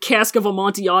the cask of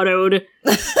Amontillado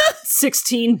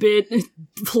 16-bit,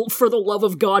 for the love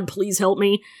of God, please help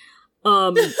me.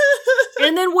 And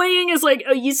then Wei Ying is like,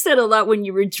 oh, you said a lot when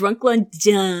you were drunk,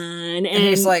 Lan-chan. And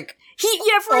he's like,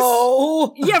 for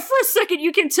a second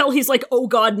you can tell he's like, oh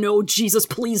God, no, Jesus,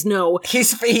 please no.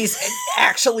 He's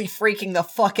actually freaking the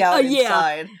fuck out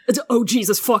inside. Yeah. Oh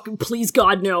Jesus, fuck, please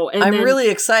God, no. And I'm really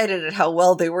excited at how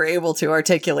well they were able to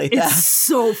articulate that. It's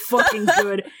so fucking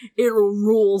good. It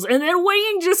rules. And then Wei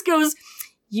Ying just goes,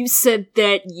 you said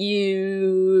that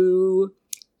you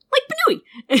like Banui.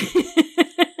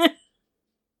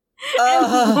 And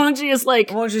Wangji is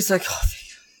like, oh,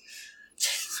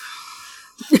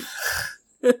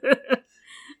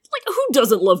 like, who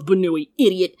doesn't love Banui,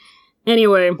 idiot?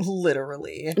 Anyway.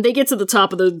 Literally. They get to the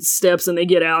top of the steps and they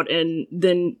get out, and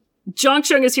then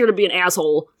Zhang is here to be an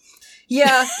asshole.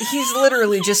 Yeah, he's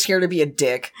literally just here to be a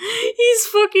dick. He's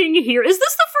fucking here. Is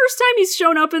this the first time he's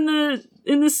shown up in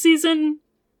this season?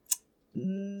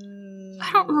 I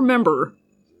don't remember.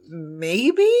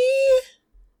 Maybe?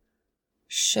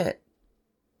 shit.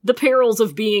 The perils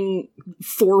of being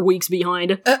 4 weeks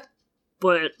behind.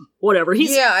 But whatever.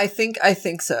 Yeah, I think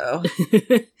so.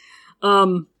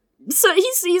 So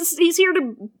he's here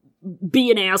to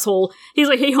be an asshole. He's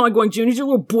like, hey, Han Guang Jun, he's your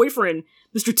little boyfriend.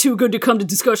 Mr. Too Good to come to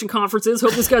discussion conferences.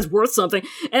 Hope this guy's worth something.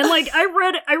 And like, I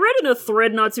read in a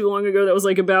thread not too long ago that was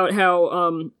like about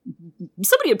how,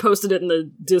 somebody had posted it in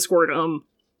the Discord,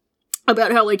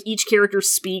 about how like each character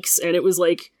speaks, and it was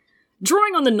like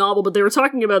drawing on the novel, but they were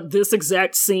talking about this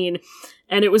exact scene,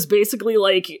 and it was basically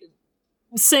like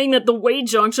saying that the way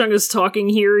Zhang Cheng is talking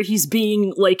here, he's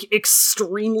being like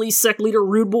extremely sect leader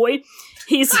rude boy.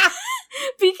 He's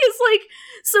because like,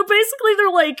 so basically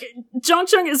they're like, Zhang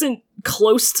Cheng isn't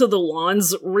close to the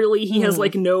Lans, really. He has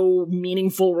like no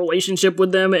meaningful relationship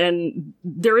with them, and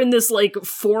they're in this like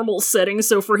formal setting,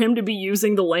 so for him to be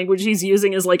using the language he's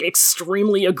using is like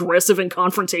extremely aggressive and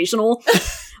confrontational.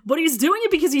 But he's doing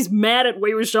it because he's mad at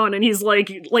Wei Wuxian, and he's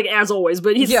like as always,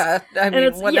 but he's... Yeah, I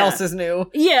mean, what else is new?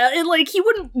 Yeah, and like,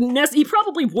 he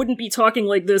probably wouldn't be talking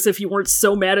like this if he weren't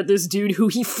so mad at this dude who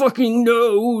he fucking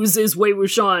knows is Wei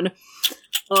Wuxian.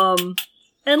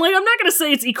 And like, I'm not gonna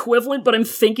say it's equivalent, but I'm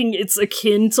thinking it's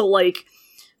akin to like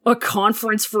a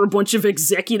conference for a bunch of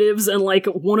executives, and like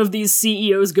one of these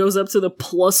CEOs goes up to the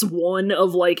 +1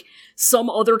 of like some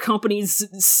other company's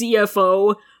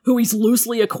CFO who he's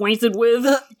loosely acquainted with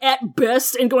at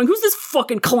best, and going, who's this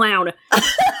fucking clown?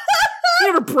 You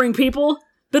ever bring people?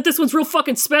 Bet this one's real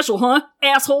fucking special, huh?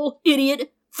 Asshole,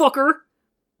 idiot, fucker.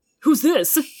 Who's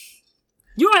this?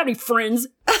 You don't have any friends.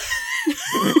 What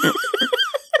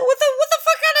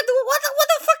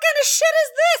the fuck kind of shit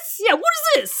is this? Yeah, what is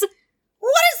this?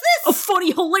 What is this? A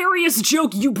funny, hilarious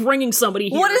joke you bringing somebody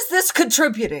here. What is this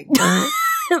contributing?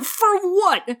 For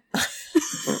what?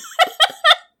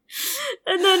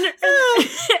 And then,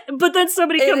 but then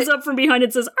somebody comes up from behind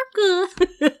and says,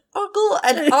 Uncle,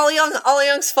 and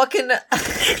Aoyang's fucking,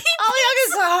 Aoyang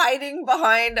is hiding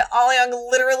behind, Aoyang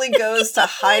literally goes to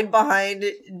hide behind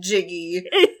Jiggy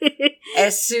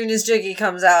as soon as Jiggy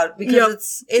comes out,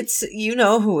 because it's, you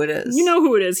know who it is. You know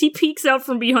who it is. He peeks out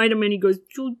from behind him and he goes,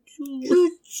 choo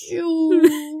choo.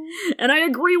 And I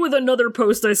agree with another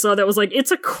post I saw that was like, it's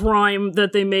a crime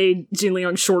that they made Jin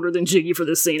Liang shorter than Jiggy for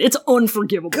this scene. It's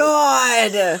unforgivable.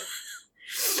 God!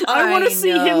 I want to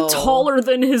see him taller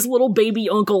than his little baby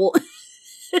uncle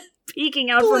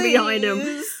peeking out from behind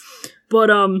him. But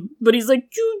he's like,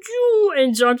 choo-choo,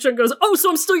 and Zhang Cheng goes, oh, so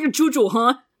I'm still your choo-choo,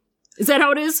 huh? Is that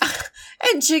how it is?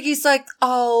 And Jiggy's like,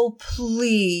 oh,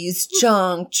 please,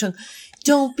 Zhang Cheng.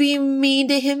 Don't be mean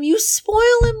to him. You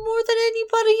spoil him more than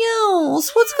anybody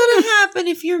else. What's going to happen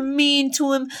if you're mean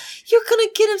to him? You're going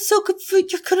to get him so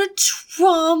confused. You're going to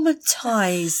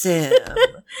traumatize him. And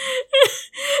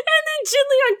then Jin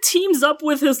Liang teams up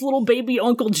with his little baby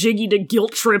uncle Jiggy to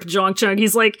guilt trip Zhang Cheng.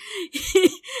 He's like,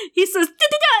 he says,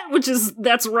 da-da-da, which is,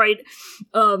 that's right.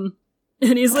 And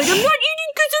he's like, I'm not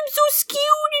eating because I'm so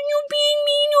scared and you're being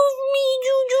mean of me,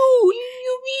 Juju.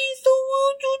 You're being so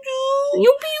rude, Juju.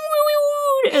 You're being really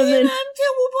rude. And then I'm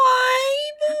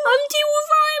terrified. But I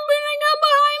got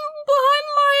behind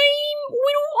my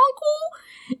little uncle.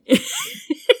 And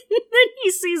then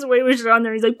he sees Wei Wuxian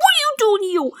there. He's like, what are you doing,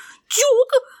 you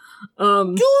jerk?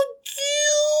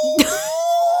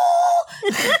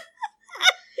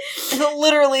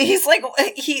 Literally, he's like,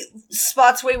 he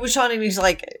spots Wei Wuxian and he's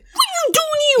like, what are you doing,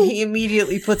 you? He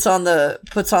immediately puts on the,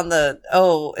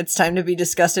 oh, it's time to be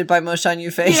disgusted by Mo Shan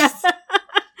Yu face. Yeah.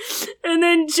 And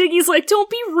then Jiggy's like, don't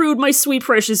be rude, my sweet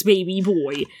precious baby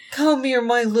boy. Come here,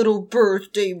 my little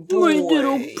birthday boy. My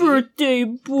little birthday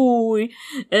boy.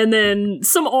 And then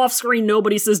some off-screen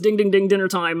nobody says ding ding ding dinner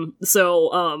time.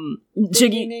 So,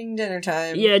 Jiggy. Ding ding dinner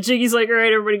time. Yeah, Jiggy's like,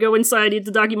 alright, everybody go inside, eat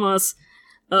the dakimasu.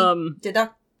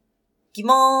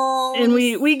 And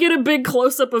we get a big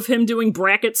close-up of him doing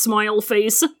bracket smile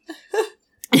face.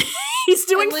 He's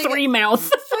doing like, 3 mouth.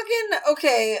 Fucking,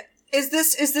 okay. Is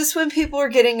this when people are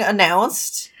getting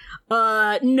announced?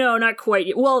 No, not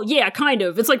quite. Well, yeah, kind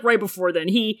of. It's like right before then.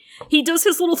 He does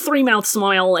his little 3 mouth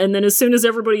smile, and then as soon as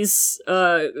everybody's,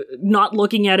 not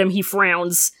looking at him, he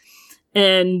frowns.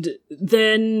 And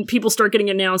then people start getting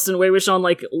announced, and Wei Wuxian,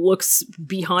 like, looks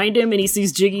behind him, and he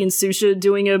sees Jiggy and Susha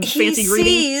doing a fancy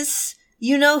greeting.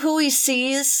 You know who he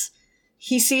sees?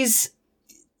 He sees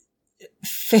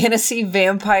fantasy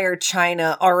vampire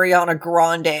China, Ariana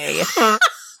Grande.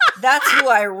 That's who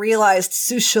I realized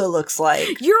Susha looks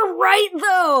like. You're right,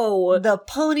 though! The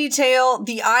ponytail,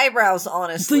 the eyebrows,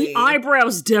 honestly. The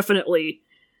eyebrows, definitely.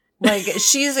 Like,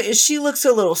 she looks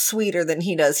a little sweeter than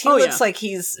he does. He looks like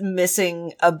he's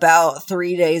missing about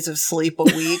 3 days of sleep a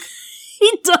week.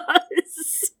 He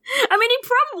does. I mean, he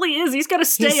totally is. He's got to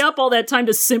stay up all that time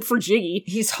to simp for Jiggy.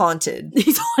 He's haunted.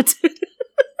 He's haunted.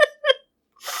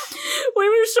 Wei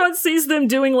Wuxian sees them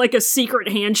doing like a secret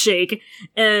handshake,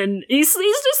 and he's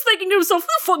just thinking to himself, "Who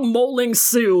the fuck Mo Ling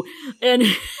Su?" And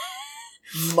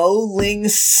Mo Ling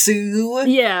Su?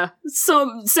 Yeah,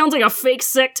 so sounds like a fake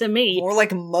sect to me. More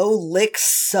like Mo Lick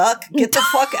Suck. Get the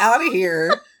fuck out of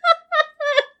here.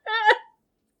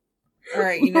 All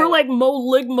right, More like Mo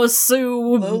Ligma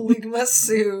Su. Mo Ligma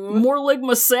Su. More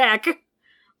Ligma Sack.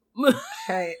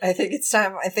 Okay, I think it's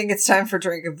time for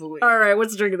drink of the week. All right,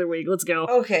 what's the drink of the week? Let's go.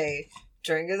 Okay,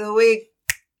 drink of the week.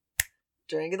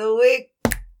 Drink of the week.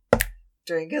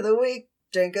 Drink of the week.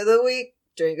 Drink of the week.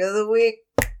 Drink of the week.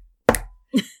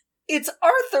 It's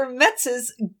Arthur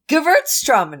Metz's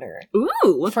Gewürztraminer.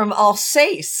 Ooh. From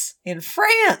Alsace in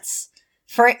France.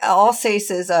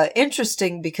 Alsace is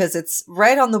interesting because it's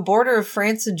right on the border of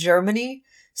France and Germany.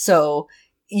 So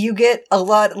you get a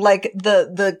lot, like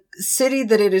the city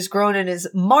that it is grown in is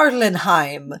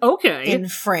Marlenheim. Okay. In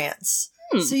France.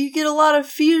 So you get a lot of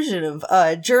fusion of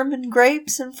German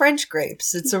grapes and French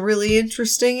grapes. It's a really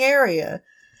interesting area.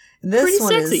 This Pretty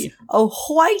one sexy. is a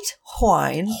white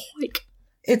wine.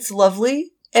 It's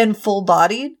lovely and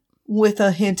full-bodied with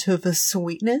a hint of a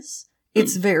sweetness.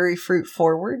 It's very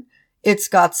fruit-forward. It's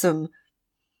got some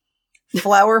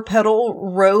flower petal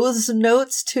rose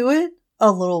notes to it.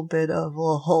 A little bit of a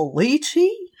lychee.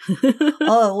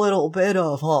 A little bit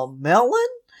of a melon.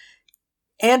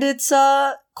 And it's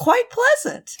quite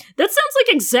pleasant. That sounds like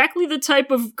exactly the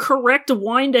type of correct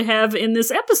wine to have in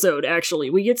this episode, actually.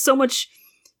 We get so much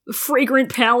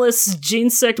fragrant palace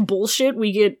ginsect bullshit.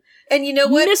 We get... And you know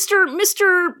what?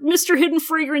 Mr. Hidden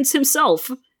Fragrance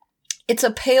himself. It's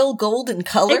a pale golden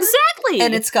color. Exactly.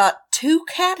 And it's got 2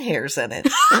 cat hairs in it.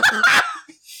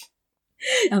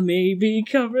 I may be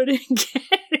covered in cat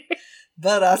hair,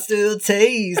 but I still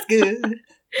taste good.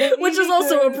 Which is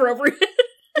also appropriate.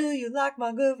 Do you like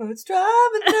my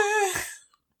Gewürztraminer?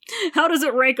 How does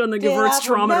it rank on the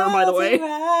Gewürztraminer, by the way?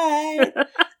 Right.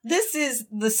 This is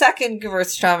the second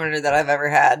Gewürztraminer that I've ever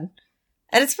had.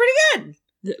 And it's pretty good.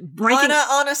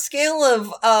 On a scale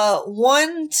of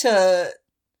 1 to...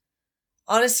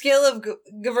 On a scale of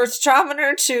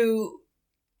Gewürztraminer to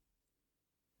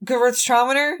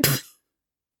Gewürztraminer,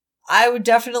 I would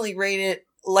definitely rate it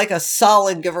like a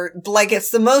solid Gewürz... Like it's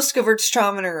the most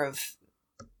Gewürztraminer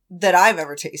that I've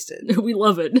ever tasted. We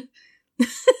love it.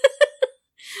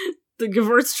 The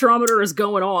Gewürztraminer is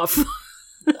going off.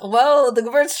 Whoa, the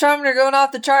Gewürztraminer going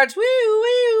off the charts. Woo,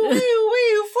 woo, woo,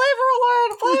 woo. Flavor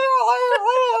alert, flavor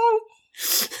alert.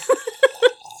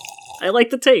 I like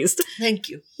the taste. Thank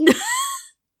you.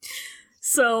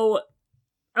 So,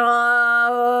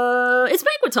 it's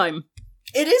banquet time.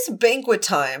 It is banquet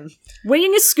time. Wei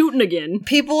Ying is scooting again.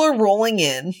 People are rolling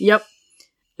in. Yep.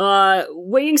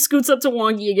 Wei Ying scoots up to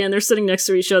Wang Yi again. They're sitting next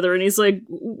to each other, and he's like,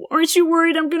 "Aren't you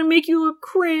worried I'm gonna make you look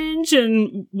cringe?"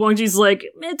 And Wang Ji's like,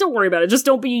 "Don't worry about it. Just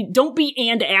don't be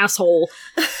and asshole.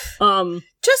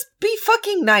 Just be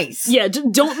fucking nice. Yeah,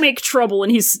 don't make trouble."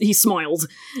 And he smiles.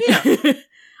 Yeah.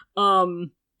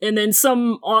 And then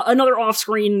another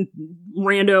off-screen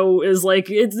rando is like,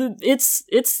 it's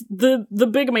the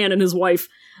big man and his wife.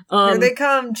 Here they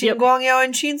come, Qin Guangyao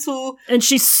and Qin Su. And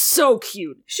she's so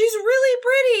cute. She's really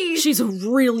pretty. She's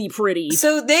really pretty.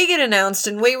 So they get announced,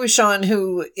 and Wei Wuxian,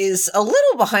 who is a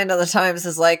little behind on the times,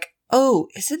 is like, "Oh,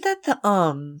 isn't that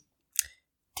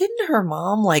didn't her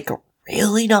mom, like,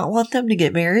 really not want them to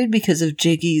get married because of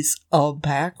Jiggy's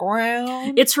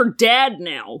background?" It's her dad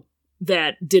now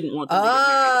that didn't want them to get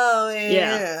married. Oh,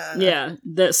 yeah.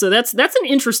 Yeah. So that's an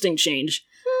interesting change.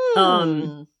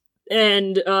 And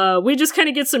we just kind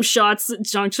of get some shots.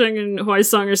 Zhang Cheng and Huai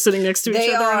Song are sitting next to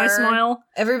each other, and I smile.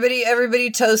 Everybody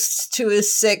toasts to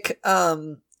his sick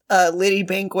Liddy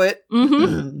banquet.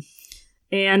 Mm-hmm.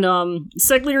 And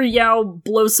Sec Leader Yao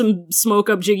blows some smoke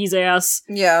up Jiggy's ass.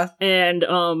 Yeah. And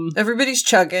everybody's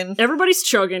chugging.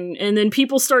 And then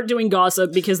people start doing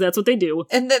gossip because that's what they do.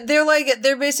 And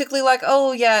they're basically like,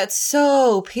 "Oh yeah, it's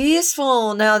so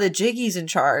peaceful now that Jiggy's in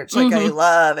charge. Like, I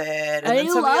love it." And then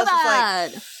somebody else is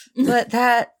like, "But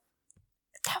that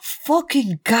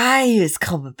fucking guy is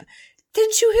coming.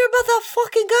 Didn't you hear about that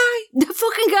fucking guy? The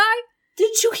fucking guy?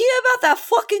 Didn't you hear about that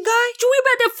fucking guy? Did you hear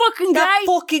about that fucking guy? That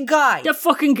fucking guy. That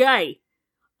fucking guy."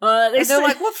 They're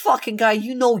like, "What fucking guy?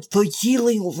 You know the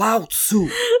Yiling Lao Tzu.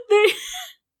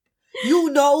 You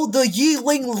know the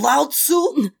Yiling Lao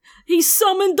Tzu? He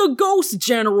summoned the ghost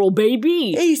general,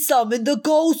 baby. He summoned the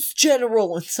ghost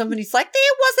general." And somebody's like,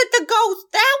 "That wasn't the ghost.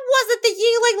 That wasn't the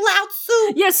Yiling Lao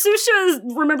Tzu." Yeah, Susha.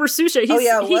 Remember Susha?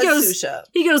 Susha.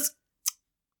 He goes,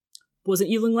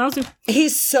 wasn't Yiling Laozu.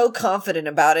 He's so confident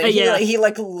about it. Yeah. He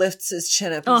lifts his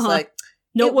chin up. He's like,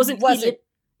 no, it wasn't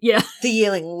yeah. the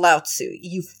Yiling Laozu,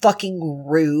 you fucking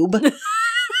rube.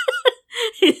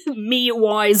 Me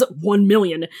wise 1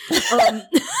 million.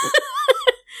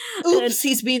 Oops,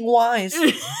 he's being wise.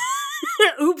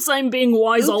 Oops, I'm being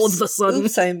wise all of the sudden.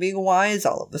 Oops, I'm being wise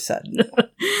all of a sudden.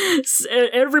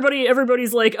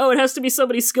 Everybody's like, oh, it has to be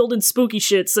somebody skilled in spooky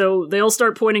shit, so they all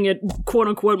start pointing at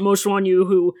quote-unquote Mo Xuan Yu,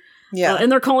 who... Yeah.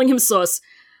 And they're calling him sus.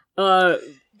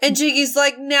 And Jiggy's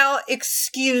like, now,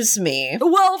 excuse me.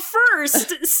 Well, first,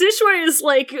 Sishui is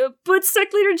like, but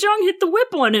Sect Leader Zhang hit the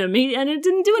whip on him, and it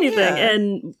didn't do anything. Yeah.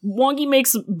 And Wongi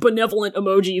makes benevolent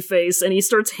emoji face, and he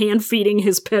starts hand-feeding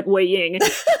his pet Wei Ying. He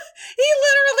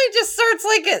literally just starts,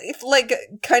 like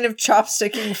kind of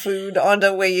chopsticking food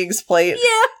onto Wei Ying's plate.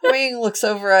 Yeah. Wei Ying looks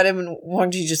over at him, and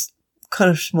Wangji just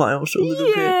kind of smiles a little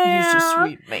bit. He's a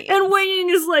sweet man. And Wei Ying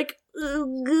is like,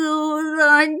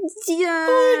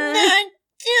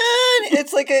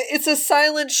 it's a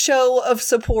silent show of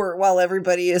support while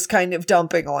everybody is kind of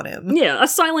dumping on him. Yeah, a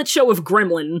silent show of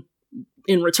gremlin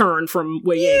in return from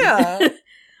Wei Ying. Yeah.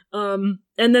 And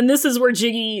then this is where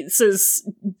Jiggy says,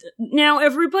 now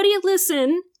everybody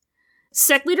listen.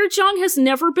 Sect Leader Zhang has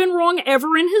never been wrong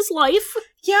ever in his life.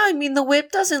 Yeah, I mean, the whip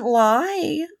doesn't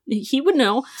lie. He would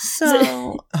know.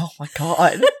 So, oh my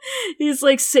god. He's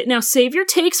like, now save your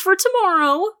takes for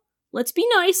tomorrow. Let's be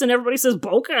nice. And everybody says,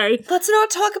 okay. Let's not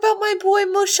talk about my boy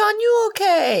Mo Xuan Yu,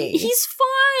 okay? He's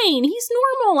fine. He's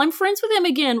normal. I'm friends with him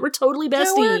again. We're totally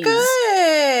besties. Yeah, we're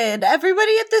good.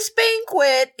 Everybody at this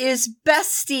banquet is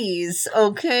besties,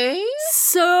 okay?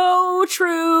 So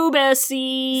true,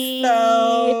 bestie.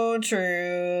 So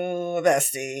true,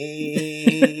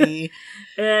 bestie.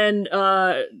 And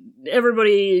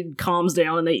everybody calms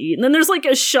down and they eat. And then there's like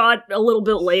a shot a little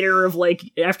bit later of like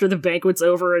after the banquet's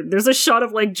over. There's a shot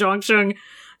of like Zhangsheng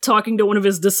talking to one of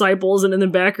his disciples, and in the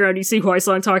background you see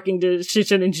Huaisong talking to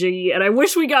Shichen and Jiggy. And I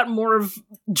wish we got more of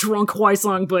drunk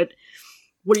Huaisong, but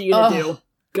what are you gonna do?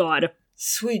 God.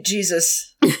 Sweet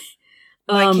Jesus.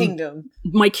 My kingdom.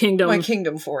 My kingdom. My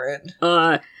kingdom for it.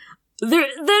 Then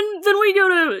we go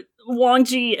to Wang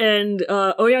Ji, and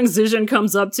Ouyang Zijin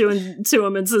comes up to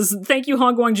him and says, "Thank you,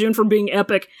 Han Guangjun, for being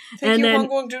epic." Thank you, Han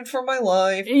Guangjun, for my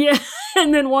life. Yeah,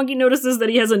 and then Wang Ji notices that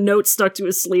he has a note stuck to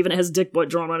his sleeve and it has dick butt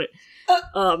drawn on it.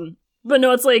 But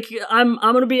no, it's like I'm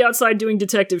gonna be outside doing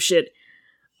detective shit.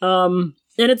 And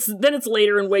it's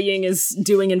later, and Wei Ying is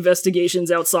doing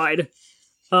investigations outside.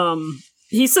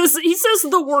 He says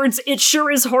the words, "It sure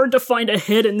is hard to find a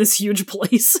head in this huge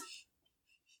place."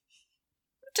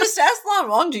 Just ask Lan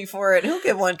Wangji for it. He'll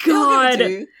give one. God. He'll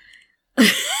give it to you.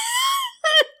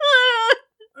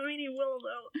 I mean, he will,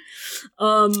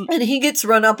 though. And he gets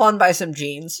run up on by some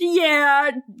jeans.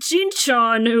 Yeah, Jin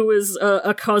Chan, who is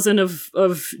a cousin of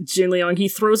Jin Liang, he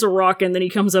throws a rock and then he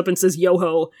comes up and says,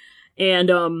 "Yo-ho." And,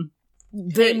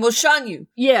 Hey, Mo Xuan Yu.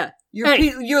 Yeah. You're a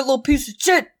little piece of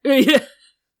shit. Yeah.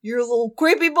 You're a little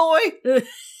creepy boy.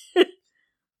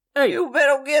 Hey. You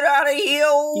better get out of here.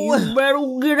 You better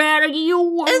get out of here.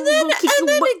 And then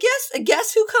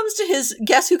guess who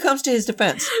comes to his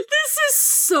defense? This is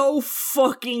so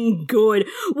fucking good.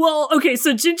 Well, okay,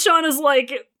 so Jin Chan is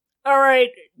like, all right,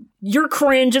 you're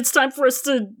cringe. It's time for us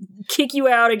to kick you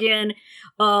out again.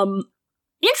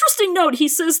 Interesting note, he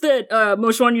says that Mo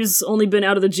Xuan Yu's only been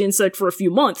out of the Jin sect for a few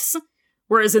months,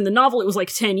 whereas in the novel it was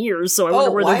like 10 years, so I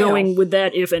wonder where they're going with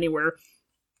that, if anywhere.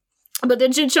 But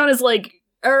then Jin Chan is like,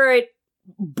 all right,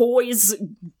 boys,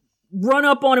 run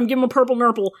up on him, give him a purple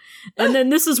nurple. And then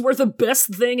this is where the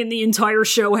best thing in the entire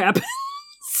show happens.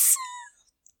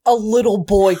 A little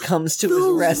boy comes to his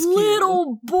rescue.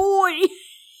 Little boy.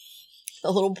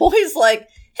 The little boy's like,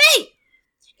 hey,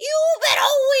 you better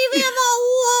leave him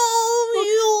alone,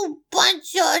 you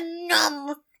bunch of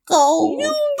numbskulls. You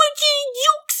bunch of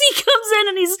jokes. He comes in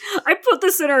and I put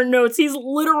this in our notes, he's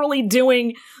literally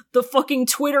doing the fucking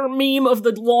Twitter meme of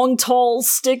the long, tall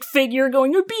stick figure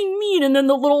going, "You're being mean," and then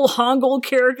the little Hangul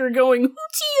character going,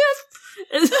 "WTF?"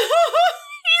 He's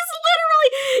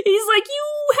like, "You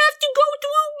have to go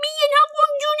through me and Han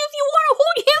Guangjun if you want to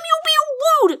hold him, you'll be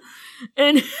rude."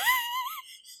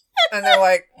 And they're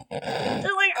like,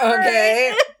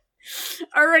 okay.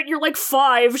 All right, you're like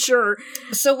 5, sure.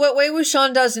 So what Wei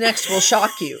Wuxian does next will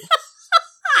shock you.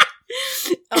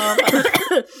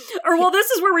 Or well, this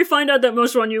is where we find out that Mo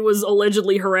Xuan Yu was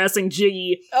allegedly harassing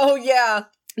Jiggy. Oh yeah,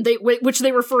 which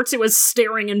they refer to as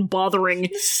staring and bothering.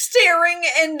 Staring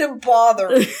and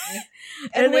bothering.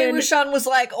 And Wei Wuxian was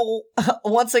like,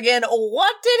 once again,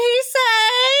 what did he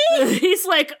say? He's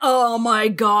like, "Oh my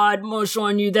god, Mo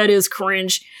Xuan Yu, that is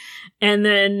cringe." And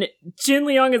then Jin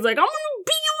Liang is like, "I'm gonna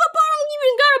beat you up out of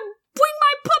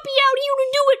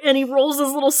and he rolls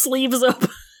his little sleeves up.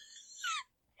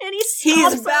 And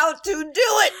he's about to do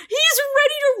it! He's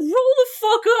ready to roll the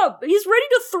fuck up! He's ready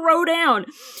to throw down!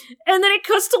 And then it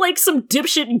cuts to, like, some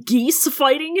dipshit geese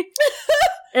fighting.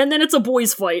 And then it's a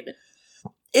boys' fight.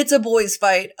 It's a boys'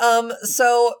 fight.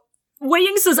 So... Wei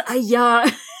Ying says,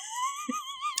 "Aya."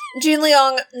 Jin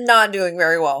Liang not doing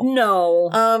very well. No.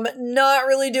 Not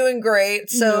really doing great.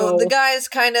 So the guys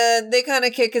kind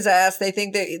of kick his ass. They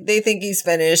think he's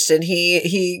finished, and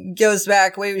he goes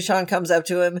back. Wei Wuxian comes up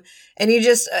to him, and he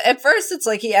just, at first it's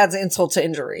like he adds insult to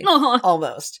injury.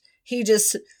 Almost. He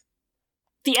just...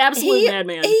 The absolute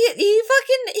madman. He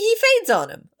fades on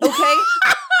him. Okay?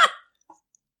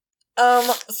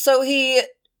 So he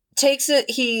takes it,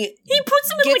 he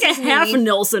puts him in like a half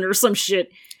Nelson or some shit.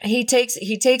 He takes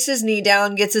his knee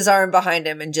down, gets his arm behind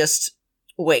him, and just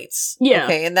waits. Yeah.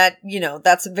 Okay, and that,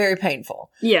 that's very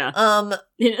painful. Yeah.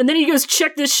 And then he goes,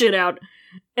 "Check this shit out."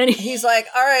 And he's like,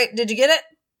 "All right, did you get it?"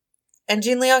 And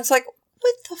Jin Liang's like,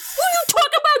 "What the fuck? What are you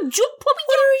talking about, Juke?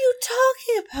 What are you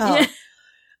talking about?" Yeah.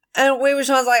 And Wei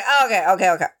Wuxian's like, "Okay.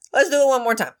 Let's do it one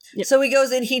more time." Yep. So he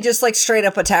goes in, he just like straight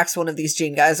up attacks one of these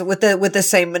Jin guys with the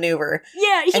same maneuver.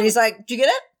 Yeah. And he's like, "Did you get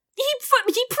it?" He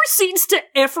proceeds to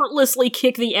effortlessly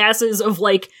kick the asses of,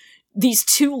 like, these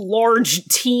two large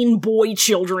teen boy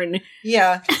children.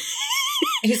 Yeah.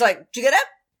 He's like, "Did you get it?"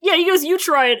 Yeah, he goes, "You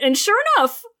try it." And sure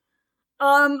enough,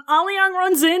 Aliang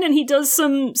runs in and he does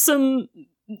some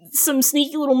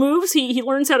sneaky little moves. He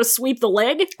learns how to sweep the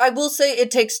leg. I will say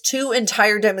it takes 2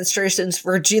 entire demonstrations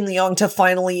for Jin Liang to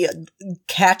finally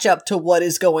catch up to what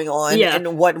is going on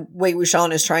and what Wei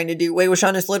Wuxian is trying to do. Wei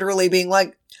Wuxian is literally being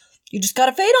like, "You just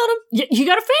gotta fade on him." You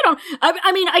gotta fade on him.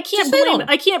 I mean, I can't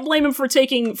blame him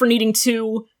for needing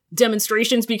 2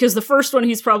 demonstrations, because the first one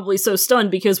he's probably so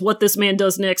stunned because what this man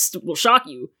does next will shock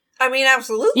you. I mean,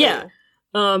 absolutely. Yeah.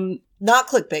 Not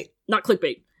clickbait. Not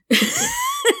clickbait.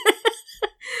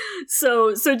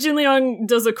 So Jin Liang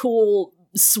does a cool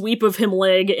sweep of him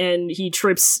leg, and he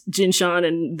trips Jin Shan,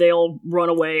 and they all run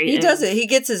away. He does it. He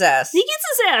gets his ass. He's like,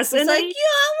 "Yeah, I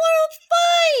want to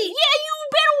fight. Yeah, you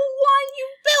better won.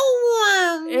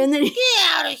 And then get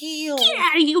out of here. Get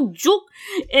out of here, Juke.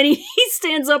 And he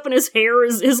stands up, and his hair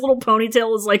his little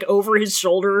ponytail is like over his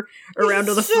shoulder around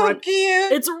to the front.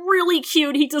 Cute. It's really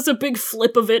cute. He does a big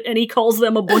flip of it, and he calls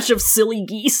them a bunch of silly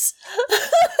geese.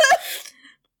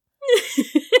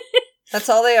 That's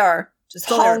all they are. Just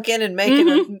honking and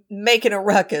making a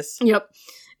ruckus. Yep.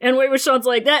 And Wei Wuxian's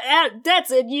like,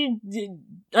 that's it.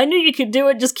 I knew you could do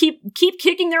it. Just keep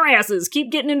kicking their asses.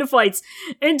 Keep getting into fights.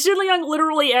 And Jin Liang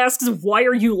literally asks, "Why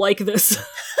are you like this?"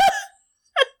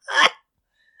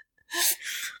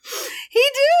 He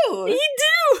do.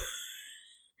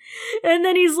 And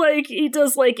then he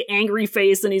does like angry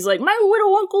face, and he's like, "My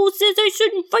little uncle says I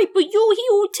shouldn't fight, but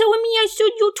you telling me I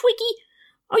should, you Twiggy.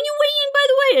 Are you Wei Ying, by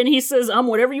the way?" And he says, "I'm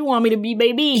whatever you want me to be,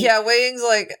 baby." Yeah, Wei Ying's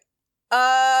like,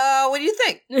 what do you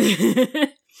think?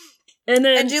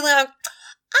 And Jin Liang,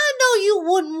 "I know you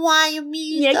wouldn't wire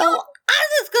me, so I'm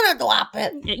just gonna drop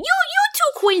it." You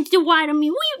too quick to wire me.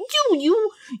 You better leave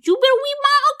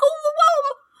my uncle alone.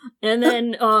 And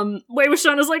then Wei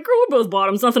Wuxian is like, "Girl, we're both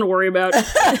bottoms, nothing to worry about." He's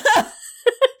like,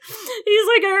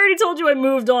 "I already told you I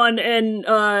moved on." And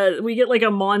we get like a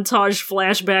montage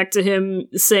flashback to him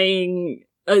saying,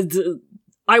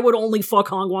 "I would only fuck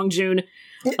Hong Guangjun."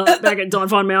 Back at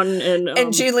Donphan Mountain,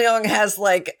 and Jin Liang has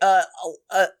like a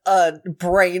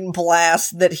brain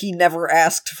blast that he never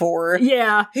asked for.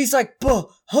 Yeah, he's like, Hong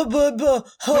Guangjun.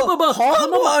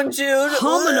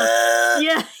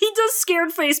 Yeah, he does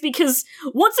scared face because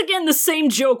once again the same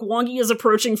joke. Wongi is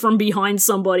approaching from behind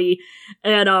somebody,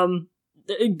 and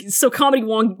so comedy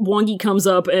Wongi comes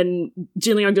up, and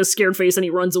Jin Liang does scared face, and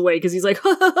he runs away because he's like,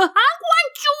 "Hong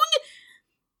Guangjun,"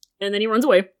 and then he runs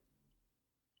away.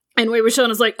 And Wei Wuxian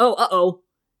is like, "Oh,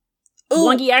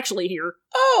 Wongi actually here."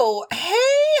 "Oh,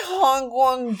 hey, Hong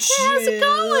Guangjun. How's it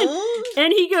going?"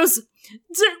 And he goes,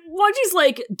 Wongi's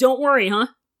like, "Don't worry, huh?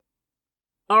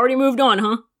 Already moved on,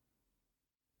 huh?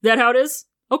 That how it is?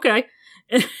 Okay."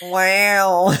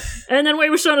 Wow. And then Wei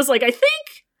Wuxian is like, "I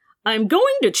think I'm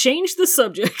going to change the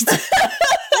subject."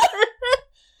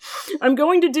 I'm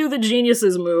going to do the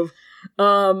geniuses move.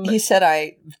 He said,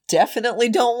 "I definitely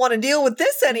don't want to deal with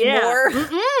this anymore." Yeah.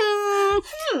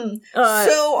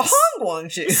 So Hong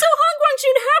Guangjun, how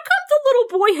come the little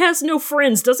boy has no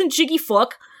friends? Doesn't Jiggy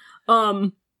fuck?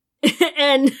 And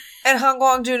Hong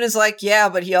Guangjun is like, "Yeah,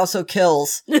 but he also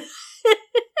kills."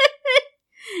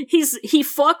 He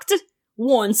fucked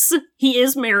once. He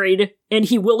is married, and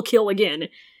he will kill again.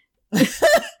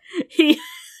 He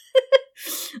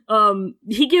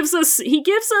gives us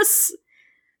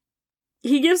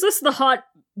the hot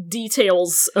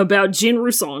details about Jin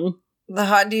Rusong. The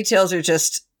hot details are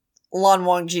just Lan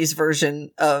Wangji's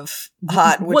version of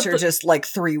hot, which are just like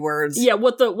 3 words. Yeah,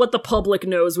 what the public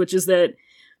knows, which is that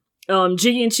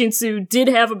Jiggy and Shinsu did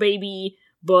have a baby,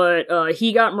 but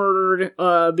he got murdered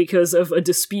because of a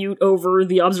dispute over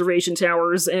the observation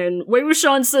towers. And Wei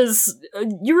Wuxian says,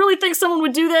 "You really think someone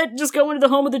would do that? Just go into the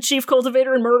home of the chief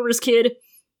cultivator and murder his kid?"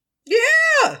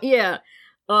 Yeah! Yeah.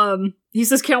 He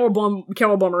says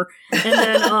cowabummer.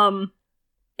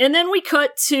 And then we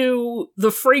cut to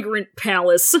the Fragrant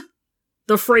Palace,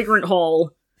 the Fragrant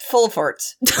Hall. Full of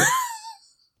farts.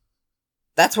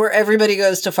 That's where everybody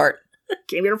goes to fart.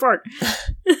 Came here to fart.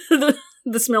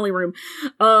 the smelly room.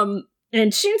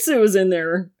 And Shinsu is in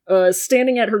there,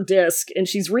 standing at her desk, and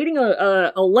she's reading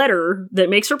a letter that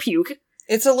makes her puke.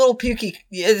 It's a little pukey.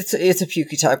 It's a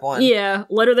pukey type one. Yeah,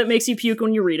 letter that makes you puke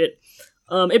when you read it.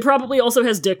 It probably also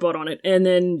has dick butt on it. And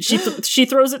then she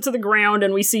throws it to the ground,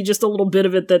 and we see just a little bit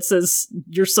of it that says,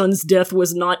 "Your son's death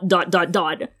was not ... And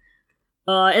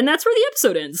that's where the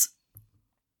episode ends.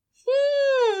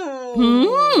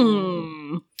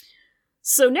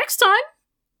 So next time,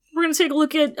 we're going to take a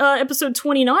look at episode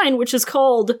 29, which is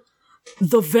called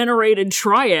The Venerated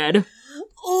Triad.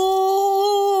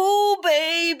 Oh,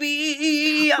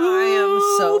 baby! I am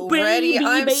so ready.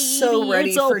 I'm so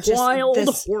ready for just wild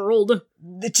this world.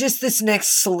 Just this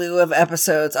next slew of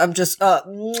episodes. I'm just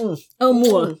Delicious.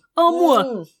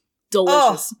 Oh,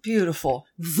 beautiful.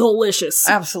 Delicious.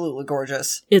 Absolutely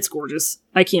gorgeous. It's gorgeous.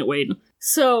 I can't wait.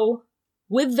 So,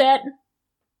 with that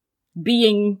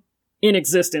being in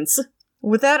existence,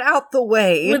 with that out the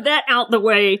way, now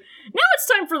it's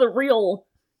time for the real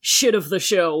shit of the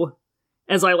show,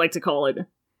 as I like to call it.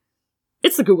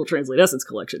 It's the Google Translate Essence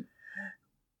Collection.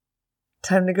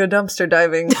 Time to go dumpster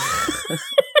diving.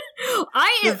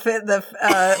 The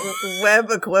web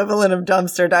equivalent of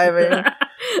dumpster diving.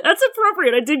 That's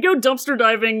appropriate. I did go dumpster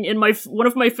diving in one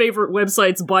of my favorite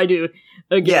websites, Baidu,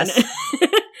 again. Yes.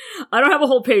 I don't have a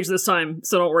whole page this time,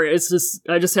 so don't worry. I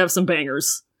just have some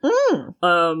bangers.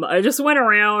 I just went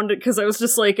around because I was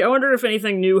just like, I wonder if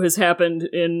anything new has happened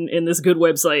in this good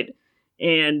website,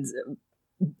 and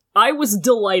I was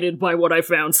delighted by what I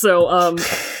found. So I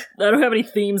don't have any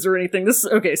themes or anything.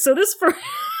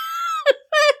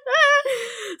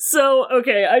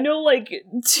 Okay, I know, like,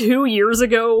 2 years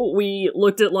ago, we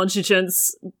looked at Lan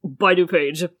Xichen's Baidu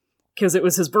page, because it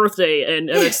was his birthday, and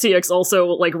MXTX also,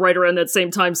 like, right around that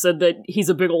same time said that he's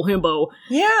a big ol' himbo.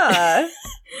 Yeah.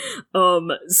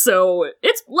 So,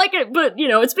 it's like it, but,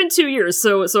 it's been 2 years,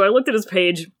 so I looked at his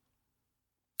page,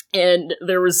 and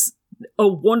there was a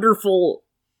wonderful,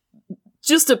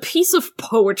 just a piece of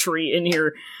poetry in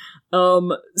here.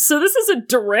 So this is a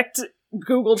direct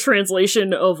Google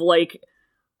translation of, like,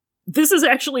 this is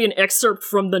actually an excerpt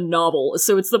from the novel.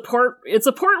 So it's a part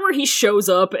where he shows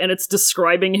up and it's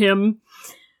describing him.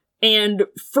 And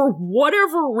for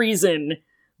whatever reason,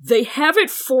 they have it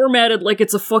formatted like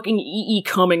it's a fucking E.E.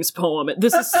 Cummings poem.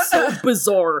 This is so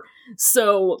bizarre.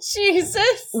 So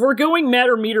Jesus. We're going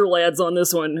Matter Meter lads on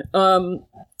this one.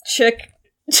 Check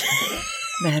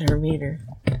Matter Meter.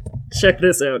 Check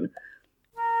this out.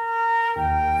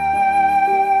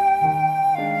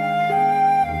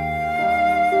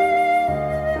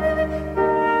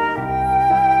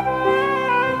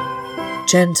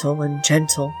 Gentle and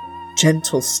gentle,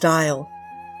 gentle style.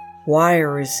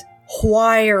 Wire is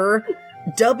whire,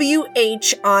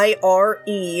 W-H-I-R-E,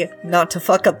 not to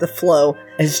fuck up the flow,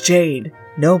 as jade,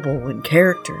 noble in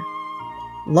character.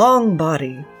 Long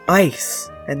body, ice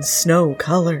and snow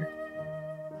color.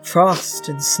 Frost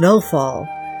and snowfall,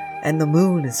 and the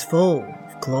moon is full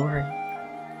of glory.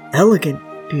 Elegant,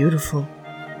 beautiful,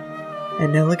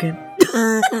 and elegant.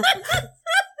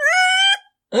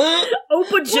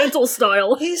 Oppa Gentle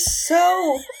style. He's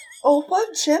so Oppa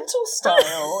Gentle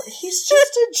style. He's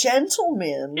just a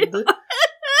gentleman.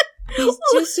 He's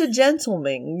just a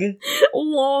gentleman.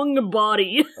 Long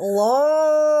body.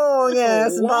 Long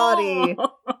ass body.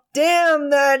 Damn,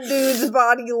 that dude's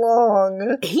body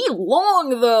long. He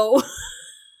long, though.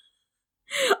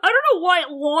 I don't know why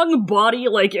long body,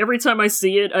 like, every time I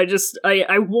see it,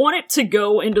 I want it to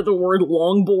go into the word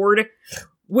longboard,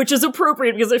 which is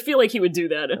appropriate because I feel like he would do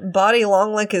that. Body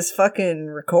long like his fucking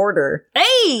recorder.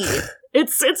 Hey!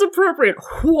 It's appropriate.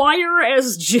 Wire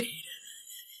as Jade.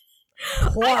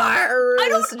 Wire I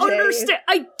don't understand.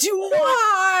 I do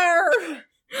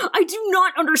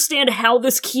not understand how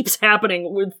this keeps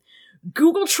happening with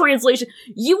Google Translation.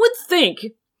 You would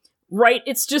think, right,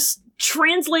 it's just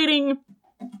translating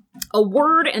a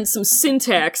word and some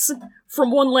syntax from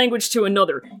one language to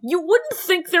another. You wouldn't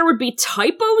think there would be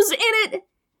typos in it?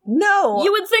 No.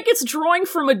 You would think it's drawing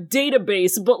from a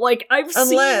database, but, like,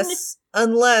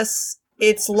 Unless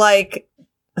it's like...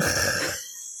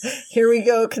 Here we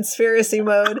go, conspiracy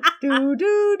mode. Do,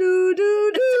 do, do,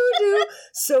 do, do, do.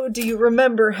 So do you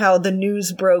remember how the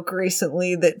news broke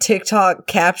recently that TikTok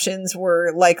captions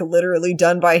were, like, literally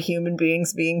done by human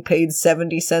beings being paid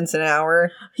 70 cents an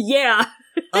hour? Yeah.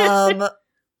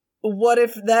 What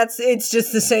if it's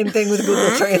just the same thing with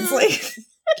Google Translate?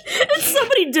 It's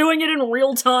somebody doing it in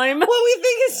real time. What we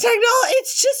think is technology,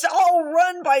 it's just all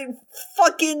run by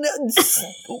fucking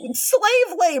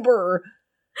slave labor.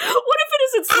 What if it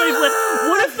isn't slave labor?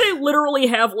 What if they literally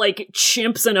have, like,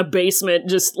 chimps in a basement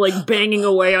just, like, banging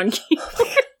away on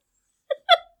keyboard?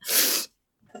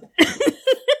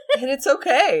 And it's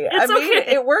okay. I mean,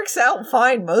 it works out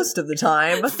fine most of the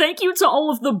time. Thank you to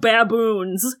all of the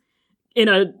baboons in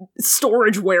a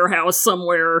storage warehouse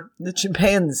somewhere. The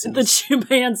chimpanzees.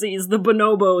 The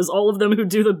bonobos, all of them who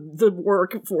do the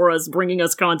work for us, bringing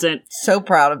us content. So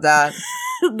proud of that.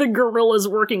 The gorillas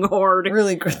working hard.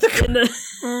 Really good. In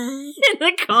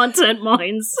the content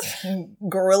mines.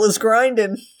 Gorillas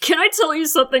grinding. Can I tell you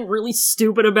something really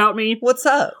stupid about me? What's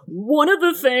up? One of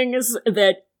the things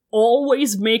that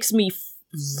always makes me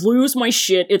lose my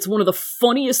shit, it's one of the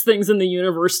funniest things in the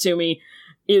universe to me,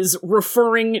 is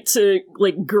referring to,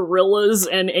 like, gorillas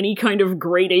and any kind of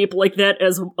great ape like that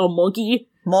as a monkey.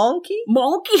 Monkey?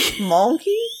 Monkey?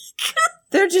 Monkey?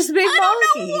 They're just big monkey. I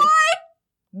don't know why.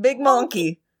 Big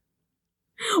monkey.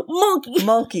 Monkey.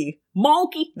 Monkey.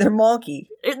 Monkey. They're monkey.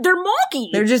 They're monkey.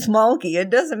 They're just monkey. It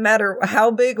doesn't matter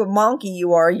how big a monkey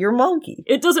you are, you're monkey.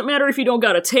 It doesn't matter if you don't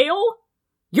got a tail.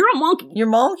 You're a monkey. You're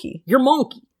monkey. You're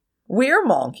monkey. We're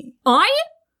monkey. I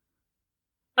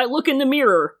look in the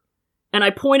mirror, and I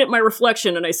point at my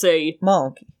reflection, and I say...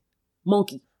 Monkey.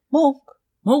 Monkey. Monk.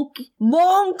 Monkey.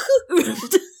 Monk.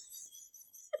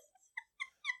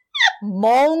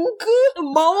 Monk.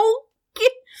 Monk.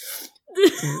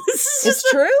 It's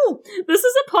true. This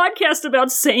is a podcast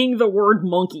about saying the word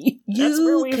monkey.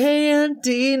 You can't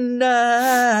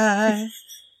deny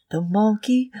the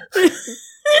monkey.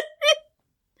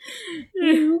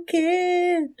 You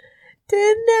can't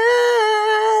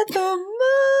deny the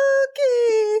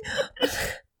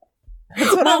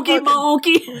monkey. Monkey,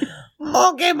 monkey.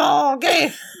 Monkey,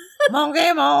 monkey.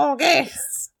 Monkey, monkey.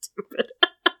 Stupid.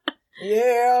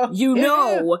 Yeah. You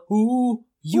know who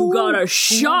you gotta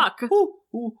shock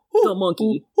the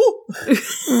monkey.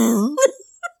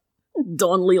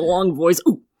 Don Lee Long voice.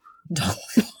 Ooh.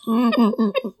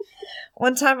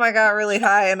 One time I got really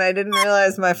high and I didn't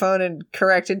realize my phone had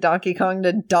corrected Donkey Kong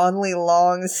to Donley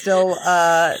Long, still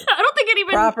I don't think it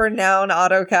even proper noun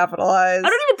auto capitalized. I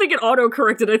don't even think it auto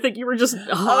corrected. I think you were just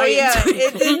high. Oh yeah,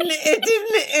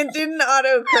 it didn't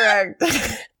auto correct.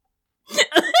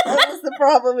 That was the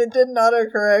problem. It didn't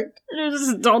autocorrect. It was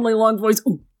just Don Lee Long voice.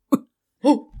 Ooh.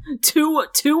 Ooh. Two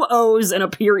O's and a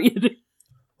period.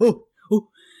 Ooh. Ooh.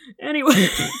 Anyway,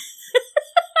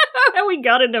 we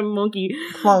got into monkey.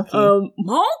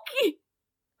 Monkey.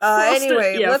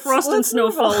 Anyway, Frost and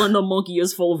Snowfall and the monkey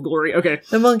is full of glory. Okay,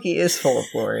 the monkey is full of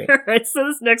glory. All right, so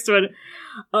this next one.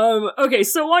 Okay,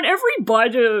 so on every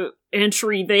Baidu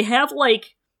entry, they have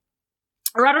like.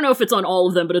 Or I don't know if it's on all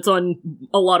of them, but it's on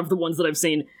a lot of the ones that I've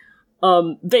seen.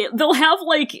 They'll have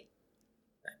like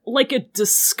a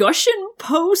discussion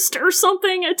post or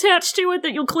something attached to it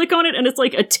that you'll click on it, and it's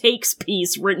like a takes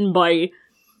piece written by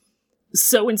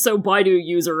so-and-so Baidu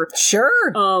user.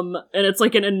 Sure. And it's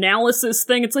like an analysis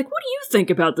thing. It's like, what do you think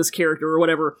about this character or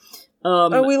whatever?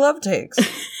 We love takes.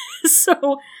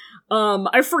 So,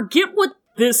 I forget what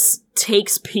this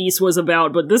takes piece was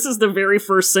about, but this is the very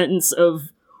first sentence of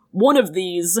one of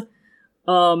these,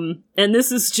 and this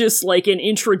is just like an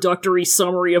introductory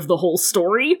summary of the whole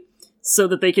story, so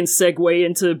that they can segue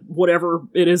into whatever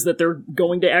it is that they're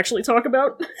going to actually talk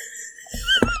about.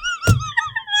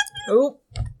 Oh.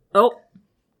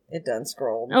 It done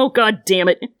scrolled. Oh, god damn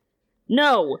it.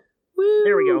 No! Woo.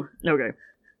 There we go. Okay.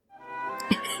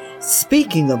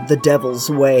 Speaking of the devil's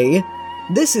way,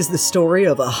 this is the story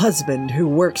of a husband who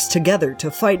works together to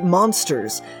fight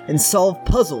monsters and solve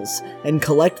puzzles and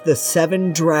collect the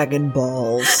 7 Dragon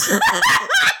Balls. It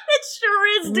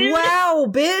sure is, dude! Wow,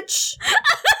 bitch!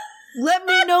 Let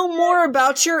me know more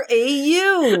about your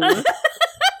AU!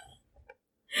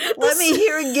 Let me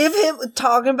hear and give him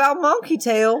talking about Monkey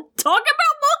Tail. Talking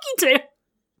about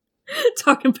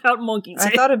Monkey Tail.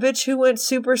 I thought a bitch who went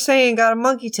Super Saiyan got a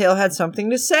monkey tail had something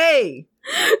to say.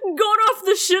 Gone off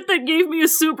the shit that gave me a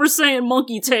Super Saiyan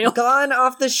monkey tail. Gone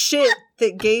off the shit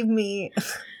that gave me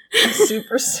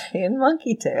Super Saiyan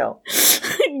monkey tail.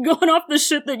 Going off the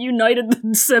shit that united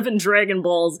the 7 Dragon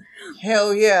Balls.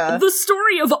 Hell yeah. The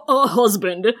story of a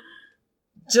husband.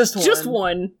 Just one. Just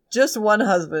one. Just one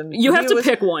husband. You have to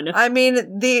pick one. I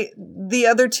mean, the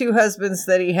other 2 husbands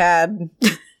that he had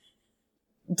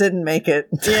didn't make it.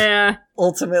 Yeah.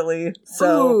 Ultimately.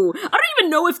 So Ooh, I don't even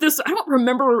know if I don't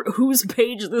remember whose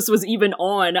page this was even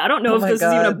on. I don't know if this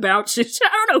is even about shit.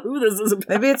 I don't know who this is about.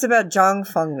 Maybe it's about Zhang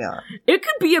Fengmian. It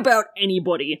could be about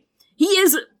anybody. He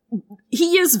is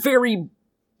very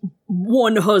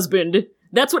one husband.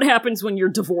 That's what happens when you're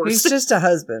divorced. He's just a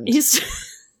husband.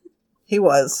 He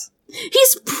was.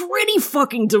 He's pretty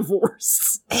fucking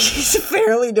divorced. He's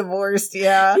fairly divorced,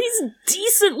 yeah. He's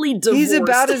decently divorced. He's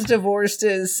about as divorced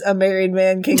as a married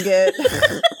man can get.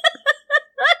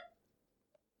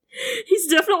 He's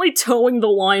definitely towing the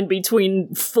line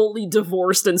between fully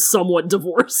divorced and somewhat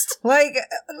divorced. Like,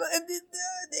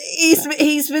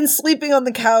 he's been sleeping on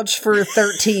the couch for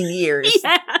 13 years.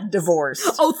 Yeah. Divorced.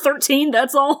 Oh, 13?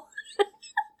 That's all?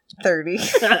 30.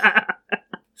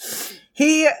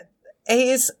 He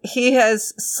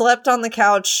has slept on the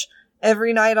couch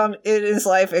every night in his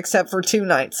life except for 2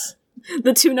 nights.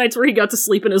 The 2 nights where he got to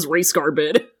sleep in his race car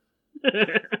bed.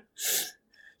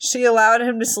 She allowed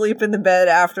him to sleep in the bed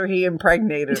after he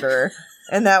impregnated her,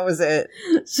 and that was it.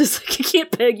 It's just like, I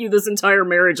can't peg you this entire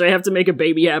marriage. I have to make a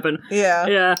baby happen. Yeah.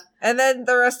 Yeah. And then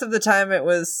the rest of the time it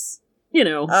was...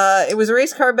 it was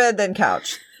race car bed, then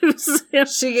couch. Yeah.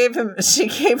 She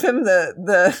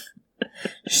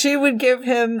would give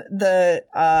him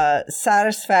the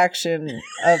satisfaction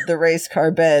of the race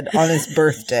car bed on his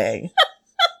birthday.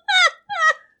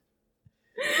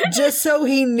 Just so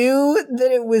he knew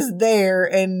that it was there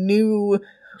and knew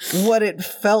what it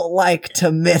felt like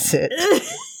to miss it.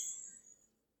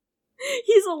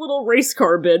 He's a little race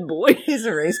car bed boy. He's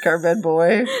a race car bed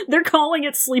boy. They're calling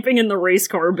it sleeping in the race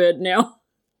car bed now.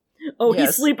 Oh, Yes.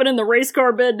 He's sleeping in the race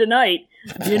car bed tonight.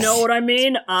 You know what I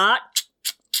mean?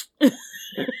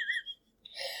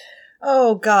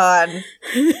 Oh, God.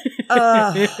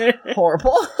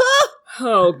 Horrible.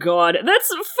 Oh, God.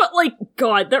 That's,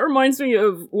 God, that reminds me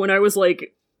of when I was,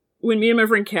 when me and my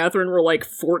friend Catherine were,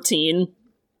 14,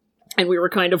 and we were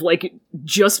kind of,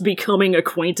 just becoming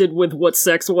acquainted with what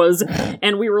sex was,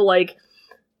 and we were,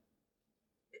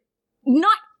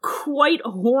 not quite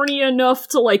horny enough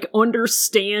to,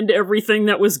 understand everything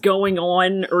that was going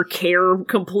on or care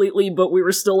completely, but we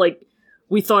were still,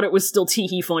 we thought it was still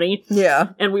tee-hee funny. Yeah.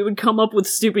 And we would come up with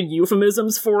stupid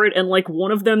euphemisms for it, and,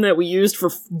 one of them that we used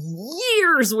for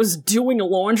years was doing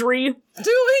laundry.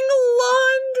 Doing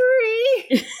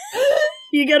laundry!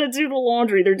 You gotta do the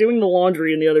laundry. They're doing the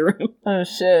laundry in the other room. Oh,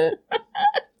 shit.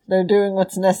 They're doing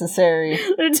what's necessary.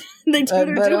 They're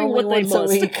doing what they must. A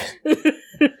week.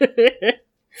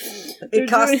 It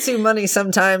costs you money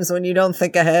sometimes when you don't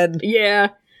think ahead. Yeah.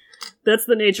 That's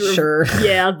the nature of... Sure.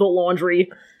 Yeah, the laundry.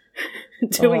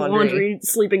 Doing laundry,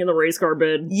 sleeping in the race car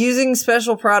bed. Using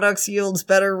special products yields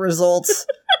better results.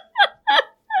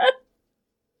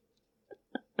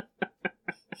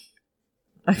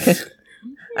 I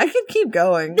could keep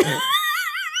going.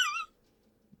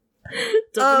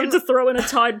 Don't forget to throw in a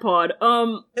Tide Pod.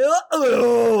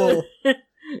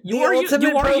 You are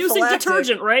using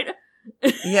detergent, right?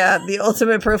 Yeah, the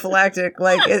ultimate prophylactic.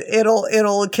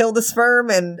 It'll kill the sperm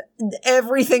and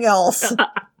everything else.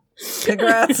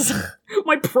 Congrats.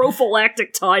 My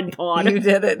prophylactic Tide Pod. You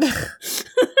did it.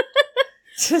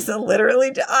 Just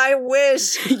literally, I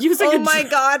wish. My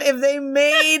God, if they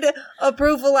made a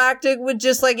prophylactic with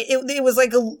just it was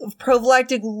like a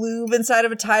prophylactic lube inside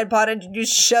of a Tide Pod and you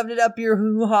just shoved it up your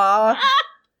hoo-ha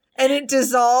and it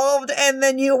dissolved and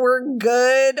then you were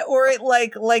good, or it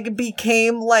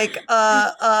became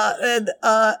an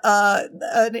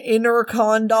inner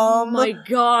condom. Oh my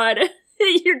God.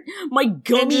 My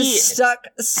gummy and just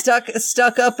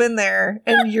stuck up in there,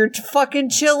 and you're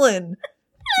fucking chilling.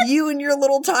 You and your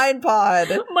little Tide Pod.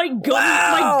 My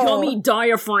gummy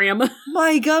diaphragm.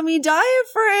 My gummy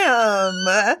diaphragm.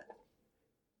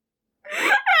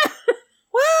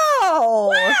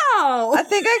 Wow. I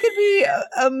think I could be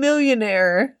a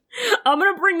millionaire. I'm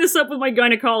gonna bring this up with my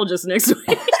gynecologist next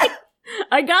week.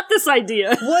 I got this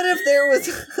idea. What if there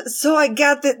was... So I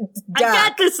got this... Doc, I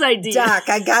got this idea. Doc,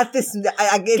 I got this...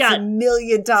 It's $1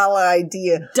 million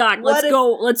idea. Doc,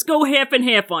 let's go half and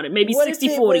half on it. Maybe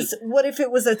 60-40. What if it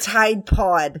was a Tide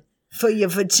Pod for your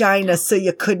vagina so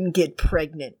you couldn't get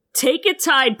pregnant? Take a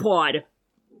Tide Pod.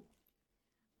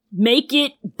 Make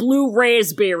it blue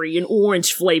raspberry and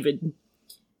orange flavored.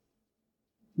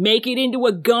 Make it into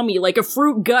a gummy like a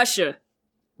fruit gusher.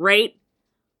 Right?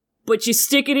 But you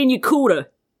stick it in your cooter.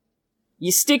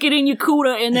 You stick it in your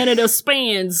Cuda and then it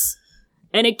expands.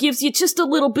 And it gives you just a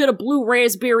little bit of blue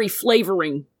raspberry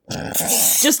flavoring.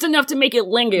 Just enough to make it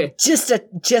linger. Just a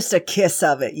kiss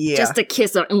of it, yeah. Just a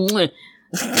kiss of it.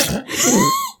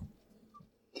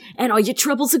 And all your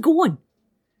troubles are gone.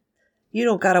 You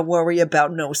don't gotta worry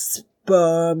about no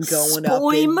sperm going up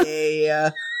in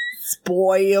there.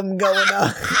 Spoim going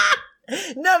up.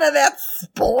 None of that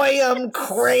spoim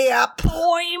crap.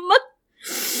 Spoim.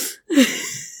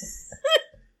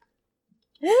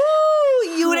 Woo!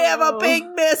 You'd have a big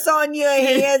mess on your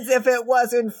hands if it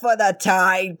wasn't for the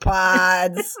Tide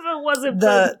Pods. If it wasn't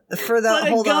for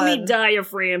the gummy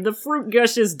diaphragm, the Fruit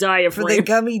Gushes diaphragm. For the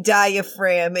gummy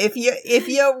diaphragm. If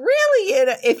you're really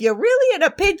in a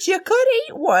pinch, you could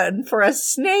eat one for a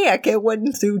snack. It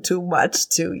wouldn't do too much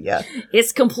to you.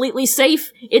 It's completely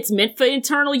safe. It's meant for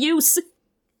internal use.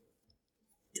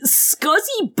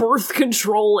 Scuzzy birth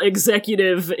control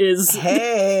executive is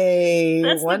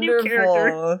that's wonderful. The new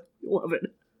character. Love it.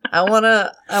 I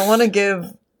wanna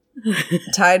give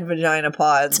Tide Vagina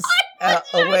Pods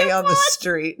away on the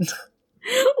street.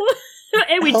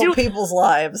 And we help people's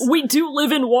lives. We do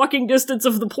live in walking distance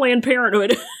of the Planned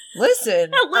Parenthood.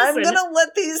 Listen, I'm gonna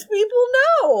let these people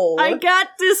know. I got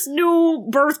this new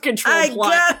birth control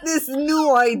plot. I got this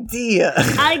new idea.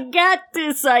 I got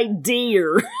this idea.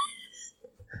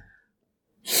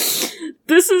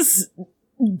 This is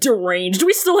deranged.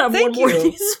 We still have one more of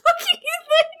these fucking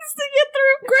things to get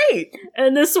through. Great.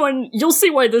 And this one, you'll see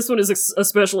why this one is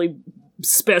especially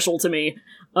special to me.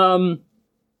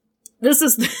 This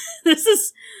is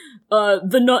the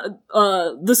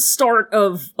start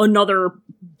of another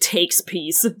takes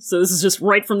piece. So this is just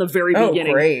right from the very beginning.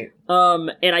 Oh, great.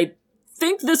 And I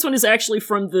think this one is actually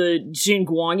from the Jin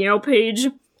Guangyao page.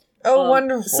 Oh,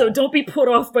 wonderful. So don't be put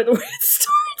off by the way it starts.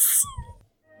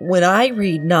 When I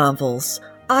read novels,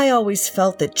 I always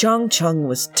felt that Zhang Cheng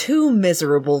was too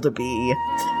miserable to be.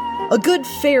 A good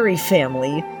fairy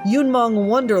family, Yunmong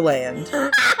Wonderland,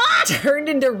 turned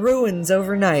into ruins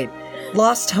overnight,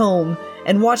 lost home,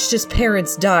 and watched his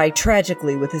parents die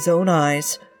tragically with his own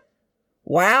eyes.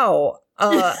 Wow.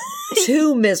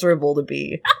 Too miserable to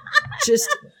be. Just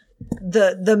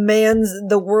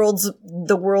the world's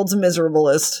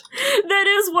miserablest. That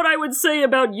is what I would say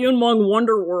about Yunmong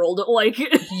Wonderworld. Like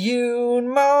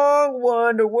Yunmong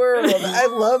Wonderworld. I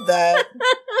love that.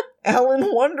 Alan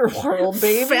Wonderworld,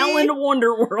 baby. Fallon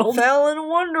Wonderworld. Fallon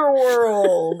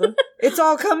Wonderworld. It's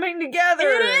all coming together.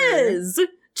 It is.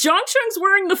 Zhang Cheng's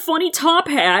wearing the funny top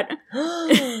hat.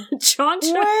 Zhang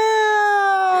Cheng.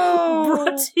 Wow.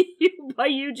 Brought to you by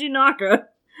Yuji Naka.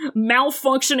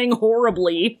 Malfunctioning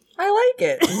horribly. I like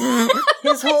it.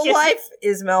 His whole life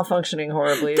is malfunctioning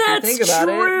horribly, if you think about it. That's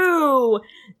true!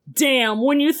 Damn,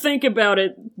 when you think about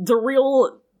it, the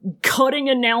real cutting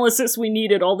analysis we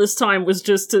needed all this time was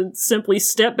just to simply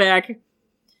step back,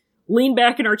 lean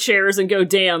back in our chairs, and go,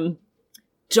 damn,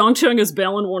 Zhang Cheng is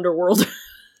Balan Wonderworld.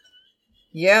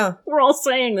 Yeah. We're all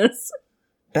saying this.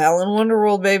 Balan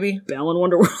Wonderworld, baby. Balan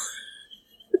Wonderworld.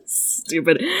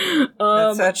 Stupid.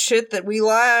 That's that shit that we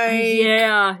like.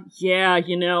 Yeah,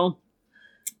 you know.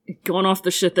 Going off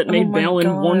the shit that made Balan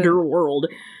Wonderworld.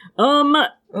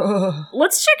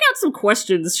 Let's check out some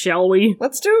questions, shall we?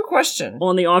 Let's do a question.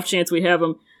 On the off chance we have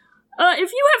them.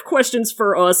 If you have questions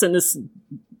for us and this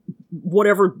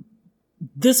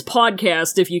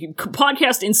podcast, if you can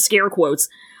podcast in scare quotes,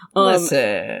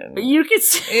 listen, you can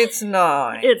it's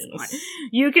nice. It's nice.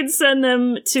 You can send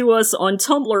them to us on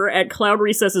Tumblr at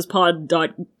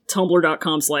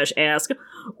cloudrecessespod.tumblr.com/ask,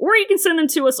 or you can send them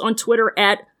to us on Twitter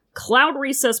at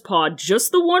cloudrecesspod.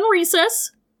 Just the one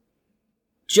recess.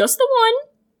 Just the one.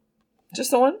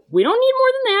 Just the one? We don't need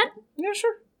more than that. Yeah,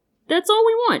 sure. That's all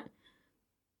we want.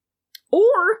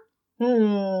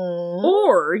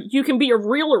 Or you can be a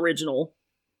real original,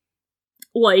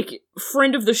 like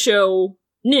friend of the show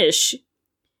Nish,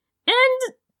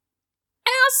 and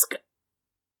ask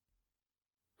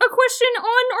a question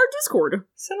on our Discord.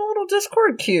 Send a little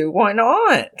Discord queue. Why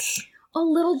not? A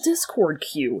little Discord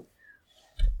queue.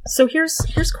 So here's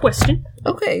question.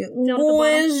 Okay.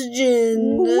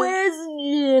 Question.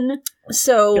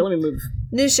 So okay, let me move.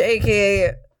 Nish,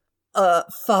 aka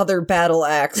Father Battle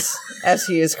Axe, as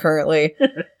he is currently.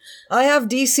 I have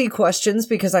DC questions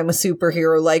because I'm a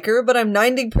superhero liker, but I'm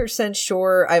 90%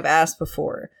 sure I've asked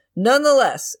before.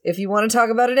 Nonetheless, if you want to talk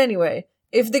about it anyway,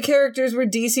 if the characters were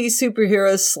DC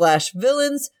superheroes /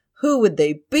 villains, who would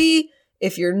they be?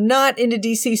 If you're not into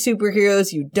DC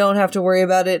superheroes, you don't have to worry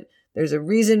about it. There's a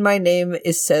reason my name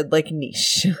is said like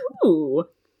Niche. Ooh.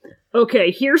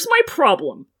 Okay, here's my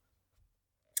problem.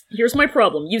 You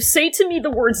say to me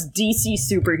the words DC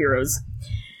superheroes,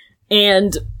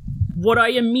 and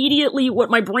what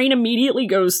my brain immediately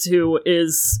goes to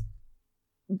is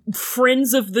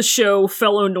friends of the show,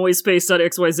 fellow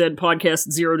Noisepace.xyz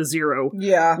podcast 0 to 0.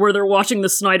 Yeah. Where they're watching the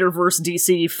Snyderverse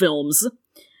DC films.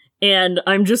 And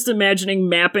I'm just imagining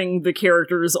mapping the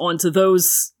characters onto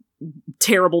those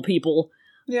terrible people.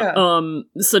 Yeah.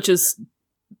 Such as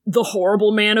the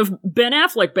horrible man of Ben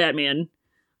Affleck Batman.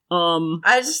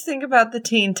 I just think about the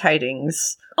Teen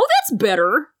Titans. Oh, that's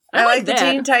better. I like the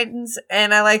Teen Titans,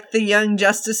 and I like the Young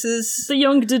Justices. The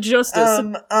Young Justice.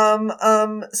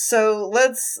 So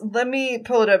let me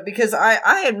pull it up, because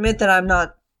I admit that I'm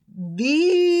not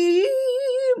the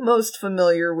most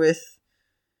familiar with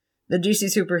the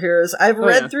DC superheroes. I've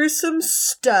read through some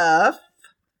stuff.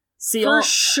 For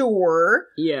sure.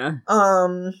 Yeah.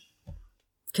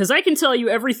 Because I can tell you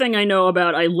everything I know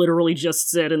about I literally just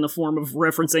said in the form of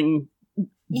referencing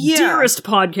dearest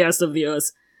podcast of the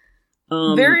us.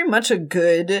 Very much a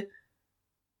good...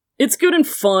 It's good and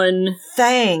fun.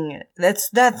 Thing. That's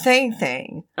that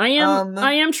thing. I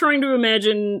am trying to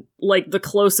imagine, like, the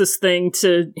closest thing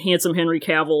to handsome Henry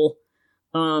Cavill.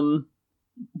 One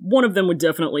of them would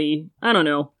definitely... I don't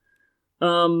know.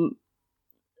 Zhang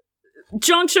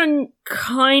Cheng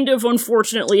kind of,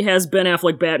 unfortunately, has Ben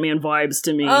Affleck Batman vibes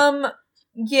to me.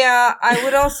 Yeah, I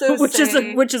would also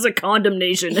say... Which is a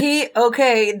condemnation.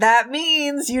 Okay, that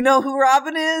means you know who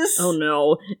Robin is? Oh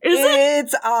no.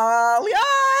 It's Al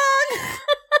Young!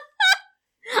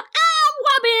 I'm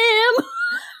Wabim!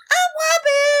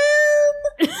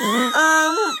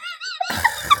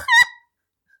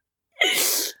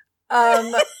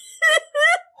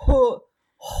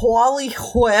 Wally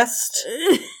West,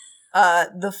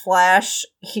 the Flash,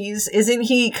 isn't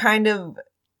he kind of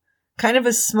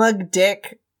a smug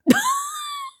dick?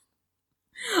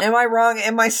 Am I wrong?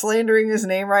 Am I slandering his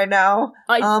name right now?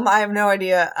 I have no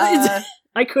idea.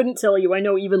 I couldn't tell you. I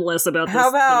know even less about this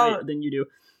than you do.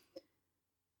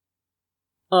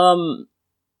 I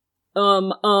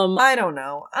don't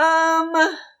know.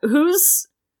 Who's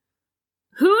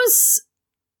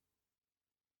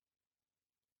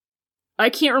I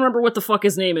can't remember what the fuck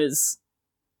his name is.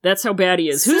 That's how bad he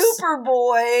is.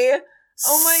 Superboy.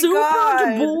 Oh my god.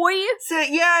 Superboy? So,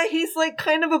 yeah, he's like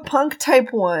kind of a punk type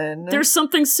one. There's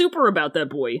something super about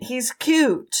that boy. He's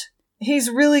cute.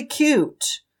 He's really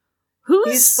cute.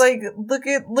 He's like, look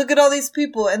at all these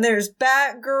people, and there's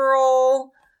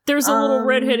Batgirl. There's a little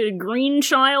redheaded green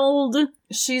child.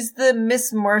 She's the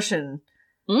Miss Martian.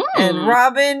 And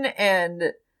Robin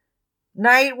and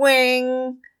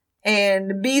Nightwing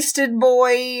and Beasted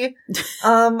Boy.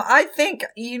 I think,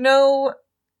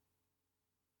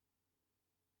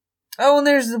 oh, and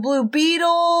there's the Blue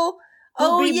Beetle.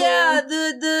 Yeah,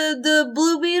 the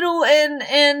Blue Beetle and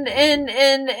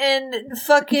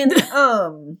fucking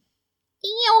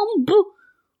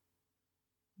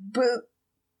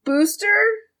Booster.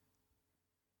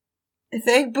 I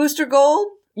think Booster Gold.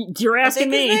 You're asking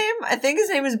me. I think his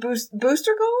name is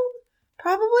Booster Gold.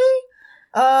 Probably.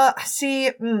 See,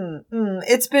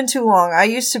 it's been too long. I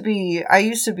used to be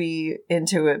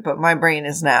into it, but my brain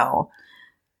is now.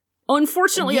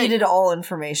 Unfortunately, needed all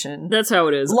information. That's how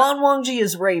it is. Lan Wangji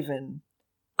is Raven.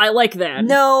 I like that.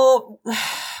 No,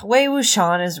 Wei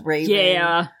Wuxian is Raven.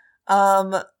 Yeah.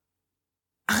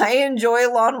 I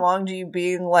enjoy Lan Wangji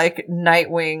being like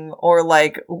Nightwing or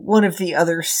like one of the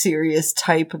other serious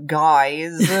type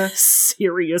guys.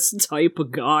 Serious type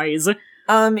of guys.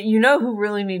 You know who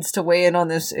really needs to weigh in on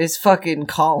this is fucking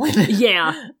Colin.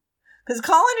 Yeah. Because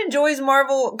Colin enjoys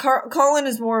Marvel. Colin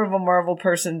is more of a Marvel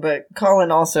person, but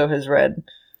Colin also has read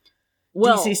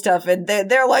DC stuff, and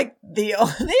they're like the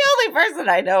only person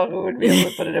I know who would be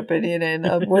able to put an opinion in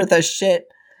worth a shit.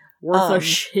 Worth a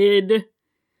shit.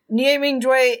 Nie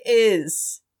Ming-Jue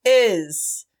is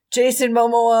Jason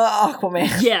Momoa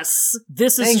Aquaman. Yes,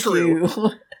 this is true.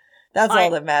 You. That's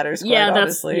all that matters,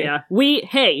 honestly.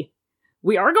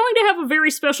 We are going to have a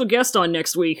very special guest on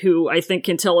next week who I think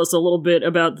can tell us a little bit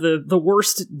about the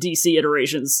worst DC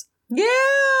iterations. Yeah!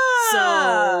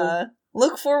 So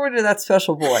look forward to that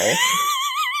special boy.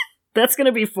 That's going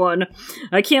to be fun.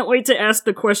 I can't wait to ask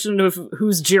the question of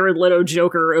who's Jared Leto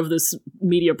Joker of this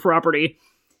media property.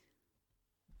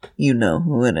 You know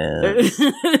who it is.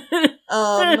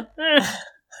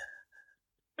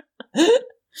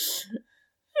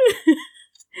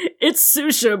 It's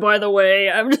Susha, by the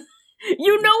way.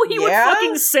 You know he would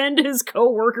fucking send his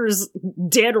co-workers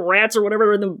dead rats or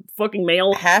whatever in the fucking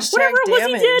mail. Hashtag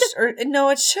damaged. No,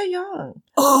 it's Chaeyoung.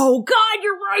 Oh, God,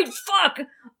 you're right. Fuck.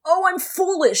 Oh, I'm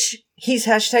foolish. He's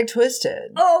hashtag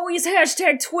twisted. Oh, he's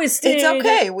hashtag twisted. It's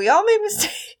okay. We all make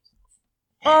mistakes.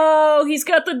 Oh, he's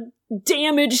got the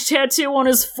damaged tattoo on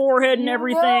his forehead and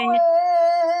everything.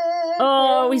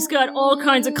 Oh, he's got all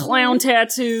kinds of clown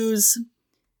tattoos.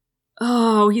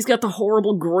 Oh, he's got the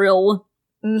horrible grill.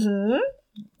 Mm-hmm.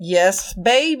 Yes,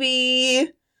 baby.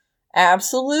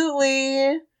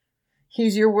 Absolutely.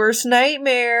 He's your worst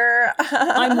nightmare.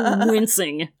 I'm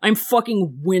wincing. I'm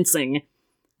fucking wincing.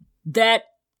 That...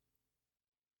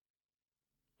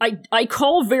 I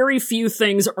call very few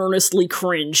things earnestly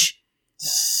cringe.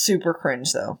 Super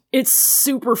cringe, though. It's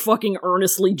super fucking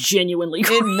earnestly, genuinely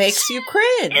cringe. It makes you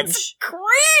cringe. It's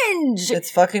cringe!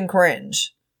 It's fucking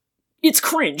cringe. It's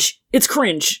cringe. It's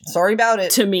cringe. Sorry about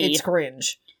it. To me. It's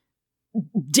cringe.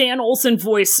 Dan Olsen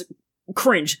voice,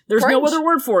 cringe. There's Cringe. no other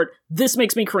word for it. This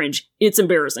makes me cringe. It's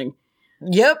embarrassing.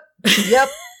 Yep.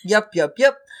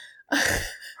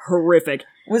 Horrific.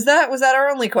 Was that our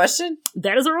only question?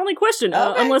 That is our only question.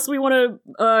 Okay. Unless we want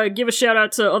to give a shout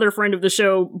out to other friend of the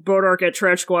show, Bodark at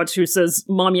Trash Squatch, who says,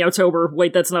 Mommy October.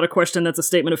 Wait, that's not a question, that's a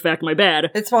statement of fact, my bad.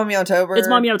 It's Mommy October. It's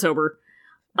Mommy October.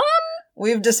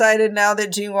 We've decided now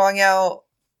that Jing Wang Yao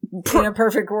in a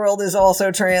perfect world is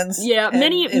also trans. Yeah, and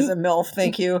many- is a MILF,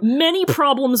 thank you. Many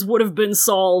problems would have been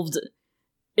solved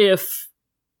if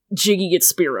Jiggy gets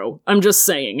Spiro. I'm just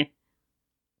saying.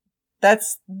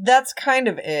 That's kind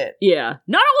of it. Yeah.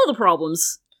 Not all of the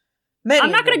problems. Many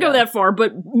I'm not going to go that far,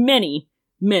 but many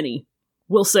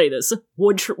will say this.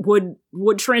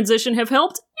 Would transition have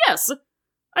helped? Yes.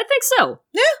 I think so.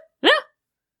 Yeah.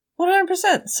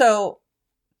 100%. So,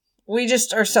 we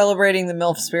just are celebrating the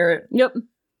MILF spirit. Yep.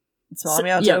 It's Mommy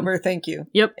October, thank you.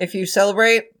 Yep. If you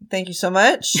celebrate, thank you so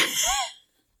much.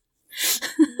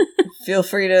 Feel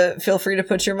free to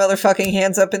put your motherfucking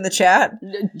hands up in the chat.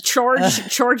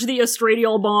 Charge the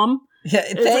estradiol bomb. Yeah,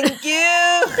 thank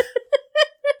you.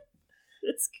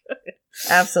 It's good.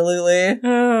 Absolutely.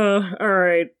 Oh, all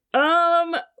right.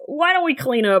 Why don't we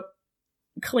clean up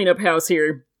house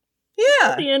here? Yeah.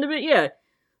 At the end of it, yeah.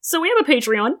 So we have a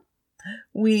Patreon.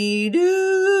 We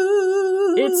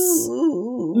do. It's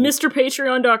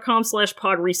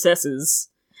MrPatreon.com/podrecesses.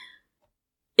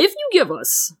 If you give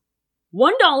us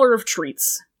 $1 of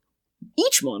treats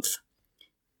each month,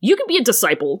 you can be a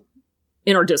disciple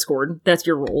in our Discord. That's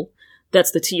your role.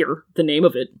 That's the tier. The name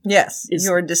of it. Yes, is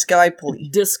your disciple.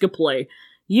 Discaplay.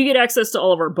 You get access to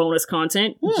all of our bonus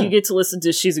content. You get to listen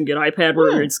to She's a Good iPad,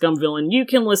 where you're in Scumvillain. You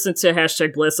can listen to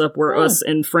 #BlessUp, where us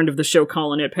and friend of the show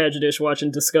Colin at Pagadish watch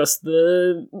and discuss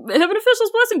the Heaven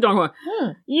Official's Blessing Donghua.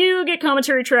 You get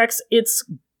commentary tracks. It's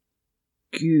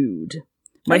good.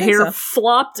 My hair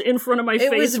flopped in front of my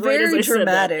face. It was right as very I said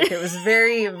dramatic. that. It was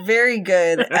very, very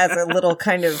good as a little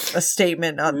kind of a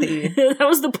statement on the That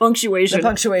was the punctuation. the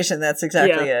punctuation. That's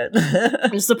exactly it.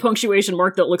 It's the punctuation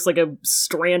mark that looks like a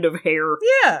strand of hair.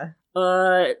 Yeah.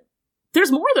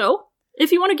 There's more though.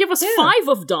 If you want to give us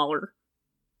 $5,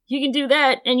 you can do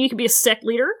that, and you can be a sect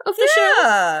leader of the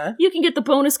show. You can get the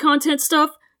bonus content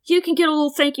stuff. You can get a little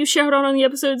thank you shout out on the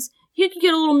episodes. You can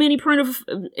get a little mini print of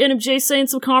NMJ saying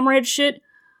some comrade shit.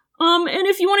 And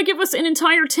if you want to give us an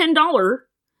entire $10,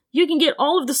 you can get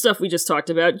all of the stuff we just talked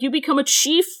about. You become a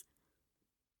chief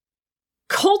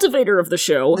cultivator of the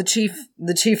show. The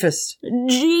chiefest.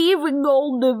 Chief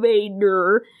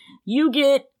cultivator. You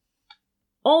get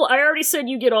all, I already said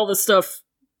you get all the stuff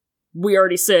we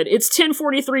already said. It's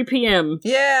 10:43 p.m.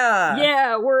 Yeah.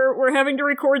 Yeah, we're having to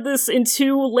record this in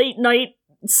 2 late night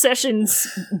sessions.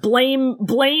 Blame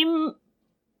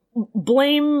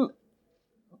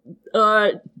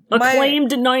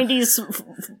acclaimed 90s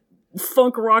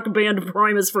funk rock band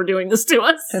Primus for doing this to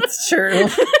us. It's true.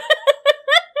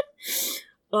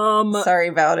 Sorry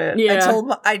about it. Yeah.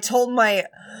 I told my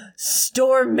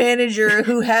store manager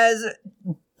who has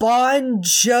Bon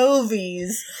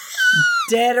Jovi's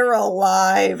Dead or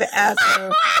Alive as her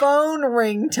phone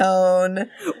ringtone.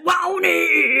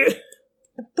 Wowny!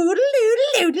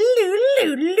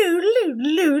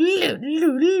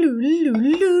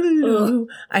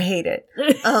 I hate it.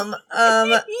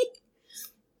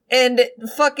 And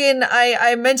fucking,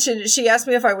 I mentioned, she asked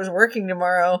me if I was working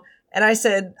tomorrow, and I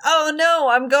said, "Oh no,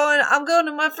 I'm going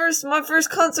to my first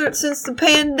concert since the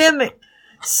pandemic,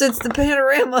 since the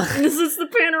panorama." Since the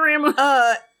panorama.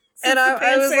 And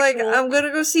I was like, I'm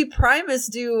gonna go see Primus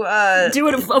do a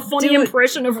funny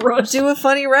impression of Rush. Do a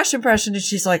funny Rush impression, and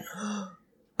she's like,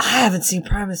 I haven't seen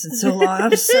Primus in so long.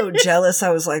 I'm so jealous.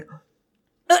 I was like,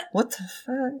 what the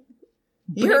fuck?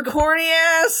 You're a corny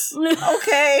ass.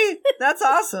 Okay, that's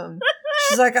awesome.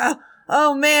 She's like,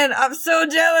 oh man, I'm so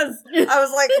jealous. I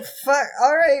was like, fuck,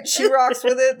 all right, she rocks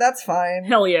with it. That's fine.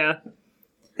 Hell yeah.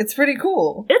 It's pretty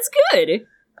cool. It's good.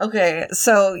 Okay,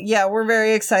 so yeah, we're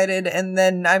very excited, and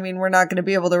then, I mean, we're not going to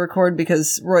be able to record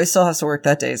because Roy still has to work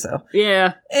that day, so.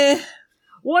 Yeah.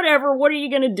 Whatever, what are you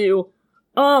going to do?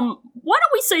 Why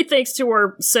don't we say thanks to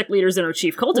our sect leaders and our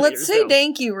chief cultivators? Let's say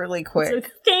thank you really quick. So,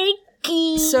 thank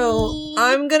you. So,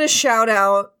 I'm gonna shout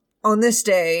out on this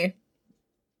day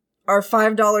our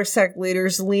 $5 sect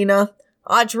leaders, Lena,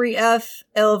 Audrey F.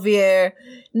 Elvier,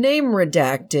 name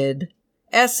redacted,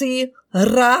 Essie,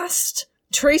 Rast,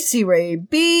 Tracy Ray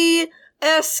B,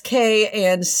 SK,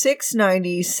 and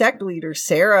 690 sect leader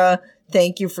Sarah.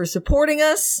 Thank you for supporting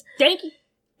us. Thank you.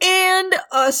 And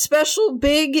a special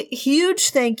big,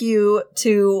 huge thank you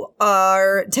to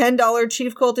our $10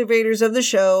 chief cultivators of the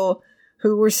show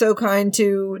who were so kind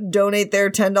to donate their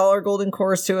 $10 golden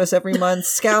course to us every month.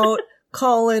 Scout,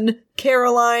 Colin,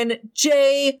 Caroline,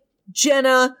 Jay,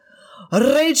 Jenna,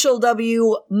 Rachel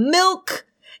W, Milk,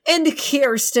 and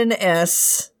Kirsten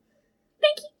S.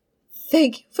 Thank you.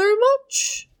 Thank you very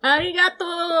much.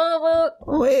 Arigato.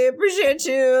 We appreciate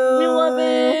you. We love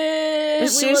it. We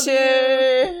love you.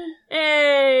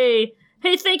 Hey.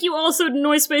 Hey, thank you also to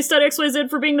Noisepace.xyz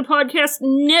for being the podcast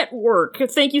network.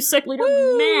 Thank you, Sec Leader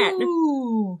Matt,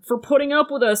 for putting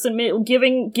up with us and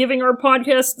giving our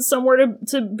podcast somewhere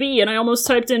to be. And I almost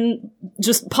typed in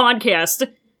just podcast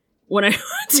when I went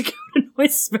to go to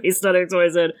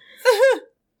Noisepace.xyz.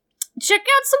 Check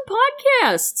out some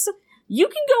podcasts. You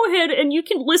can go ahead and you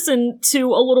can listen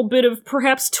to a little bit of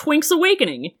perhaps Twink's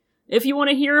Awakening if you want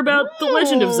to hear about The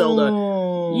Legend of Zelda.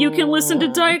 You can listen to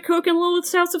Diet Coke and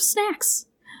Lilith's House of Snacks.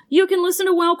 You can listen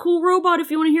to Wow Cool Robot if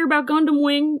you want to hear about Gundam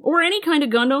Wing or any kind of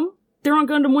Gundam. They're on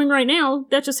Gundam Wing right now.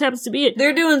 That just happens to be it. They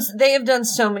have done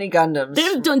so many Gundams. They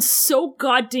have done so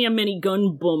goddamn many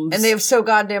Gunbums. And they have so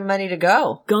goddamn many to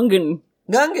go. Gungan.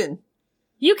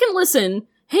 You can listen.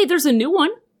 Hey, there's a new one.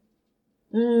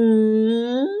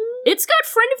 It's got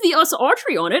friend of the Us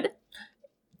Audrey on it.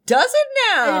 Does it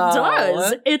now? It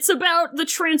does. It's about the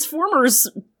Transformers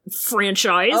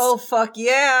franchise. Oh, fuck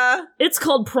yeah. It's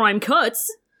called Prime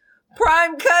Cuts.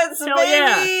 Prime Cuts, Hell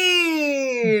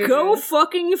baby! Yeah. Go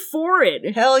fucking for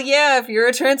it. Hell yeah, if you're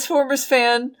a Transformers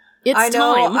fan. I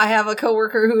know time. I have a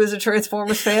coworker who is a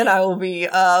Transformers fan. I will be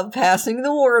passing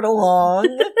the word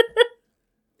along.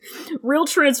 Real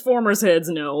Transformers heads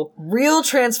know. Real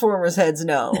Transformers heads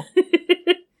know.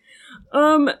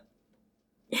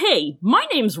 Hey, my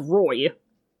name's Roy.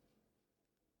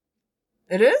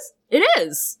 It is? It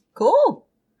is. Cool.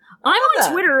 I'm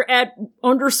on Twitter at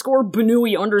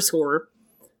 _Benui_.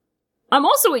 I'm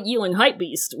also at Yeeling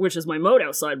Hypebeast, which is my Mode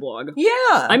Outside blog.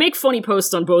 Yeah. I make funny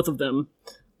posts on both of them.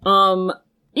 You can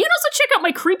also check out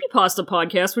my Creepypasta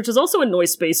podcast, which is also a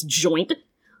Noise Space joint.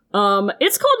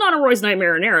 It's called Nana Roy's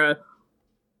Nightmare and Era.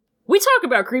 We talk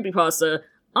about creepypasta.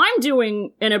 I'm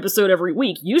doing an episode every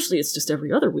week. Usually it's just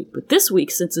every other week, but this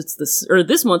week,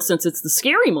 this month, since it's the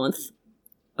scary month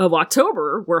of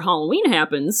October, where Halloween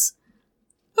happens,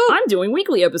 I'm doing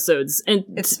weekly episodes, and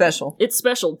it's special. It's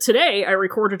special. Today, I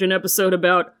recorded an episode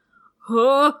about,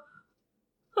 Slenderman.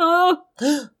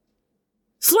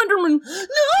 No!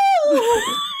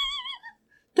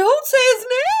 Don't say his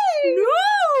name! No!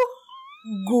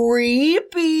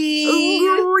 Creepy!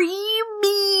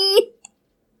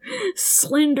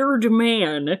 Slendered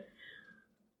Man.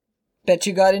 Bet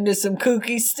you got into some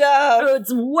kooky stuff. Oh,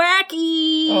 it's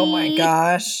wacky! Oh my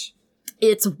gosh.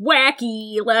 It's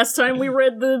wacky. Last time we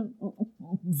read the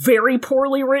very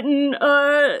poorly written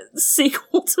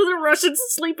sequel to the Russian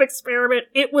Sleep Experiment,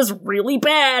 it was really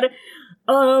bad.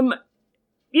 You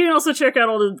can also check out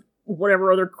all the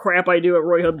whatever other crap I do at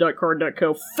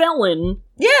royhub.card.co. Felon.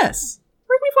 Yes.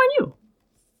 Where can we find you?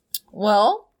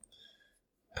 Well,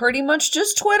 pretty much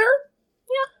just Twitter.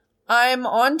 Yeah. I'm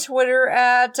on Twitter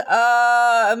at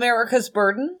America's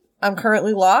Burden. I'm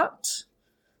currently locked.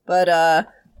 But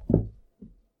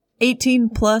 18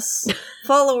 plus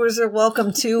followers are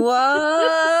welcome to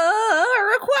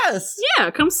request.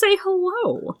 Yeah, come say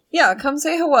hello. Yeah, come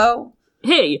say hello.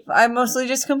 Hey. I mostly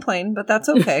just complain, but that's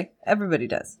okay. Everybody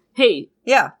does. Hey.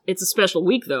 Yeah. It's a special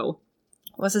week, though.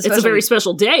 What's a special It's a very week?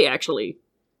 special day, actually.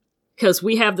 Because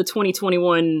we have the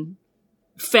 2021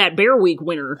 Fat Bear Week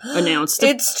winner announced.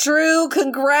 It's true.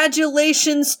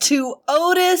 Congratulations to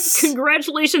Otis.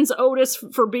 Congratulations, Otis,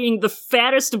 for being the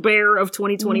fattest bear of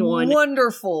 2021.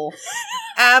 Wonderful.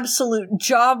 Absolute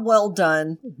job well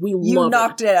done. You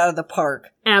knocked it out of the park.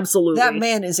 Absolutely. That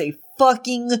man is a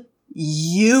fucking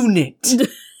unit.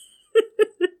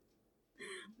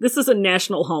 This is a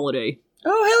national holiday.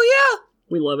 Oh, hell yeah.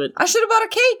 We love it. I should have bought a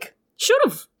cake. Should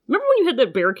have. Remember when you had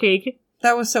that bear cake?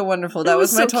 That was so wonderful. That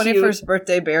was my 21st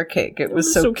birthday bear cake. It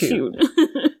was so cute.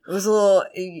 It was a little...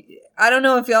 I don't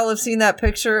know if y'all have seen that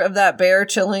picture of that bear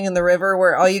chilling in the river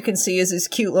where all you can see is his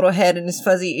cute little head and his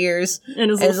fuzzy ears.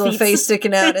 And his little face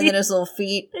sticking out and then his little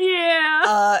feet.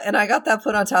 Yeah. And I got that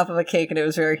put on top of a cake and it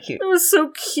was very cute. It was so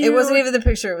cute. It wasn't even the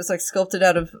picture. It was like sculpted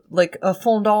out of like a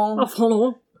fondant. A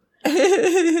fondant.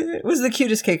 It was the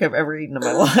cutest cake I've ever eaten in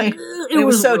my life. It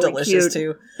was so really delicious cute.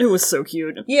 too. It was so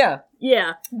cute. Yeah.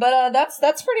 Yeah. But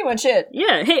that's pretty much it.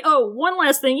 Yeah. Hey, one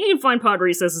last thing. You can find Pod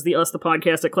Recesses, the Us, the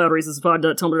podcast at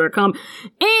cloudrecessespod.tumblr.com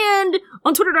and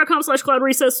on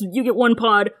twitter.com/cloudrecess. You get one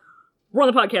pod. We're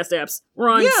on the podcast apps. We're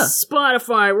on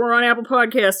Spotify. We're on Apple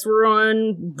Podcasts. We're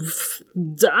on...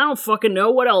 I don't fucking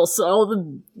know what else. All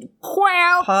the...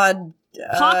 Wow.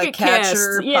 Pocket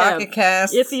Catcher, Cast, yeah. Pocket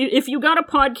Cast. If you got a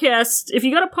podcast, if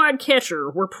you got a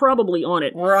podcatcher, we're probably on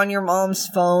it. We're on your mom's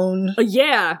phone.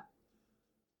 Yeah.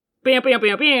 Bam, bam,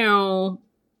 bam, bam.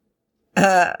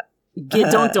 Get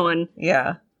dunked on.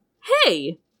 Yeah.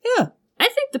 Hey. Yeah. I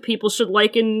think the people should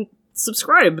like and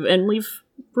subscribe and leave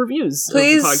reviews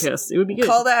please, of the podcast. It would be good.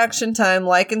 Call to action time.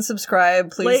 Like and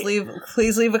subscribe.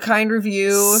 Please leave a kind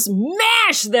review.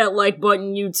 Smash that like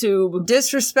button, YouTube.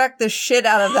 Disrespect the shit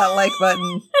out of that like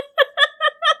button.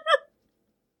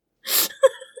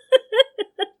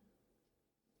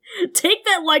 Take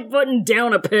that like button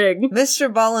down a peg.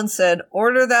 Mr. Ballin said,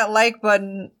 order that like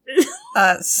button,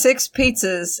 6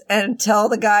 pizzas, and tell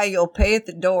the guy you'll pay at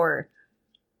the door.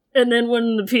 And then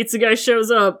when the pizza guy shows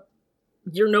up,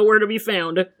 you're nowhere to be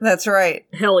found. That's right.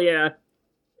 Hell yeah.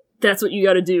 That's what you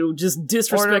gotta do. Just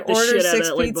disrespect the shit out of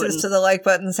that like button. Order 6 pizzas to the like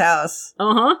button's house.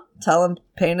 Uh-huh. Tell him,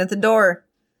 paying at the door.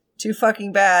 Too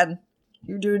fucking bad.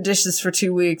 You're doing dishes for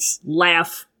 2 weeks.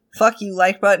 Laugh. Fuck you,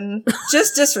 like button.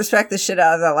 Just disrespect the shit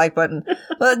out of that like button.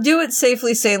 But do it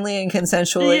safely, sanely, and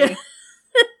consensually. Yeah.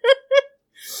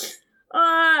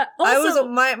 Also,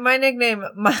 my nickname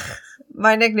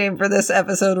my nickname for this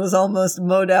episode was almost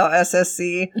Modal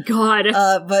SSC. God.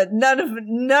 But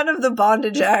none of the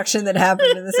bondage action that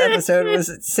happened in this episode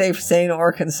was safe, sane,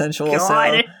 or consensual. God.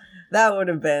 So that would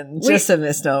have been just a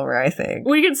misnomer, I think.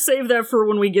 We can save that for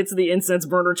when we get to the incense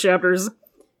burner chapters.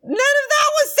 None of that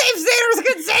was safe, sane, or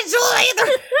consensual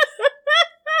either.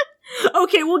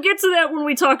 Okay, we'll get to that when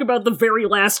we talk about the very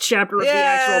last chapter of the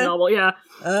actual novel, yeah.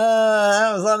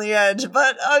 That was on the edge,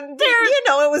 but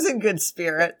it was in good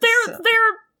spirit.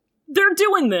 They're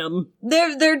doing them.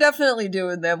 They're definitely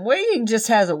doing them. Wei Ying just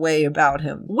has a way about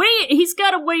him. He's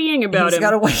got a Wei Ying about him. He's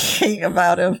got a Wei Ying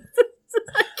about him.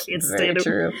 I can't stand him.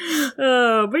 True. But you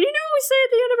know what we say at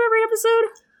the end of every episode?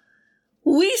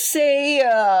 We say,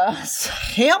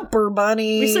 Hamper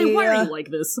Bunny. We say, why are you like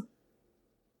this?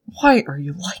 Why are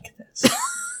you like this?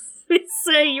 We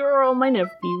say, you're all my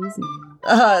nephews.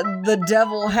 The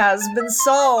devil has been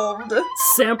solved.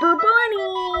 Semper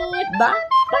Bunny! Bye.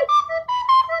 Bye.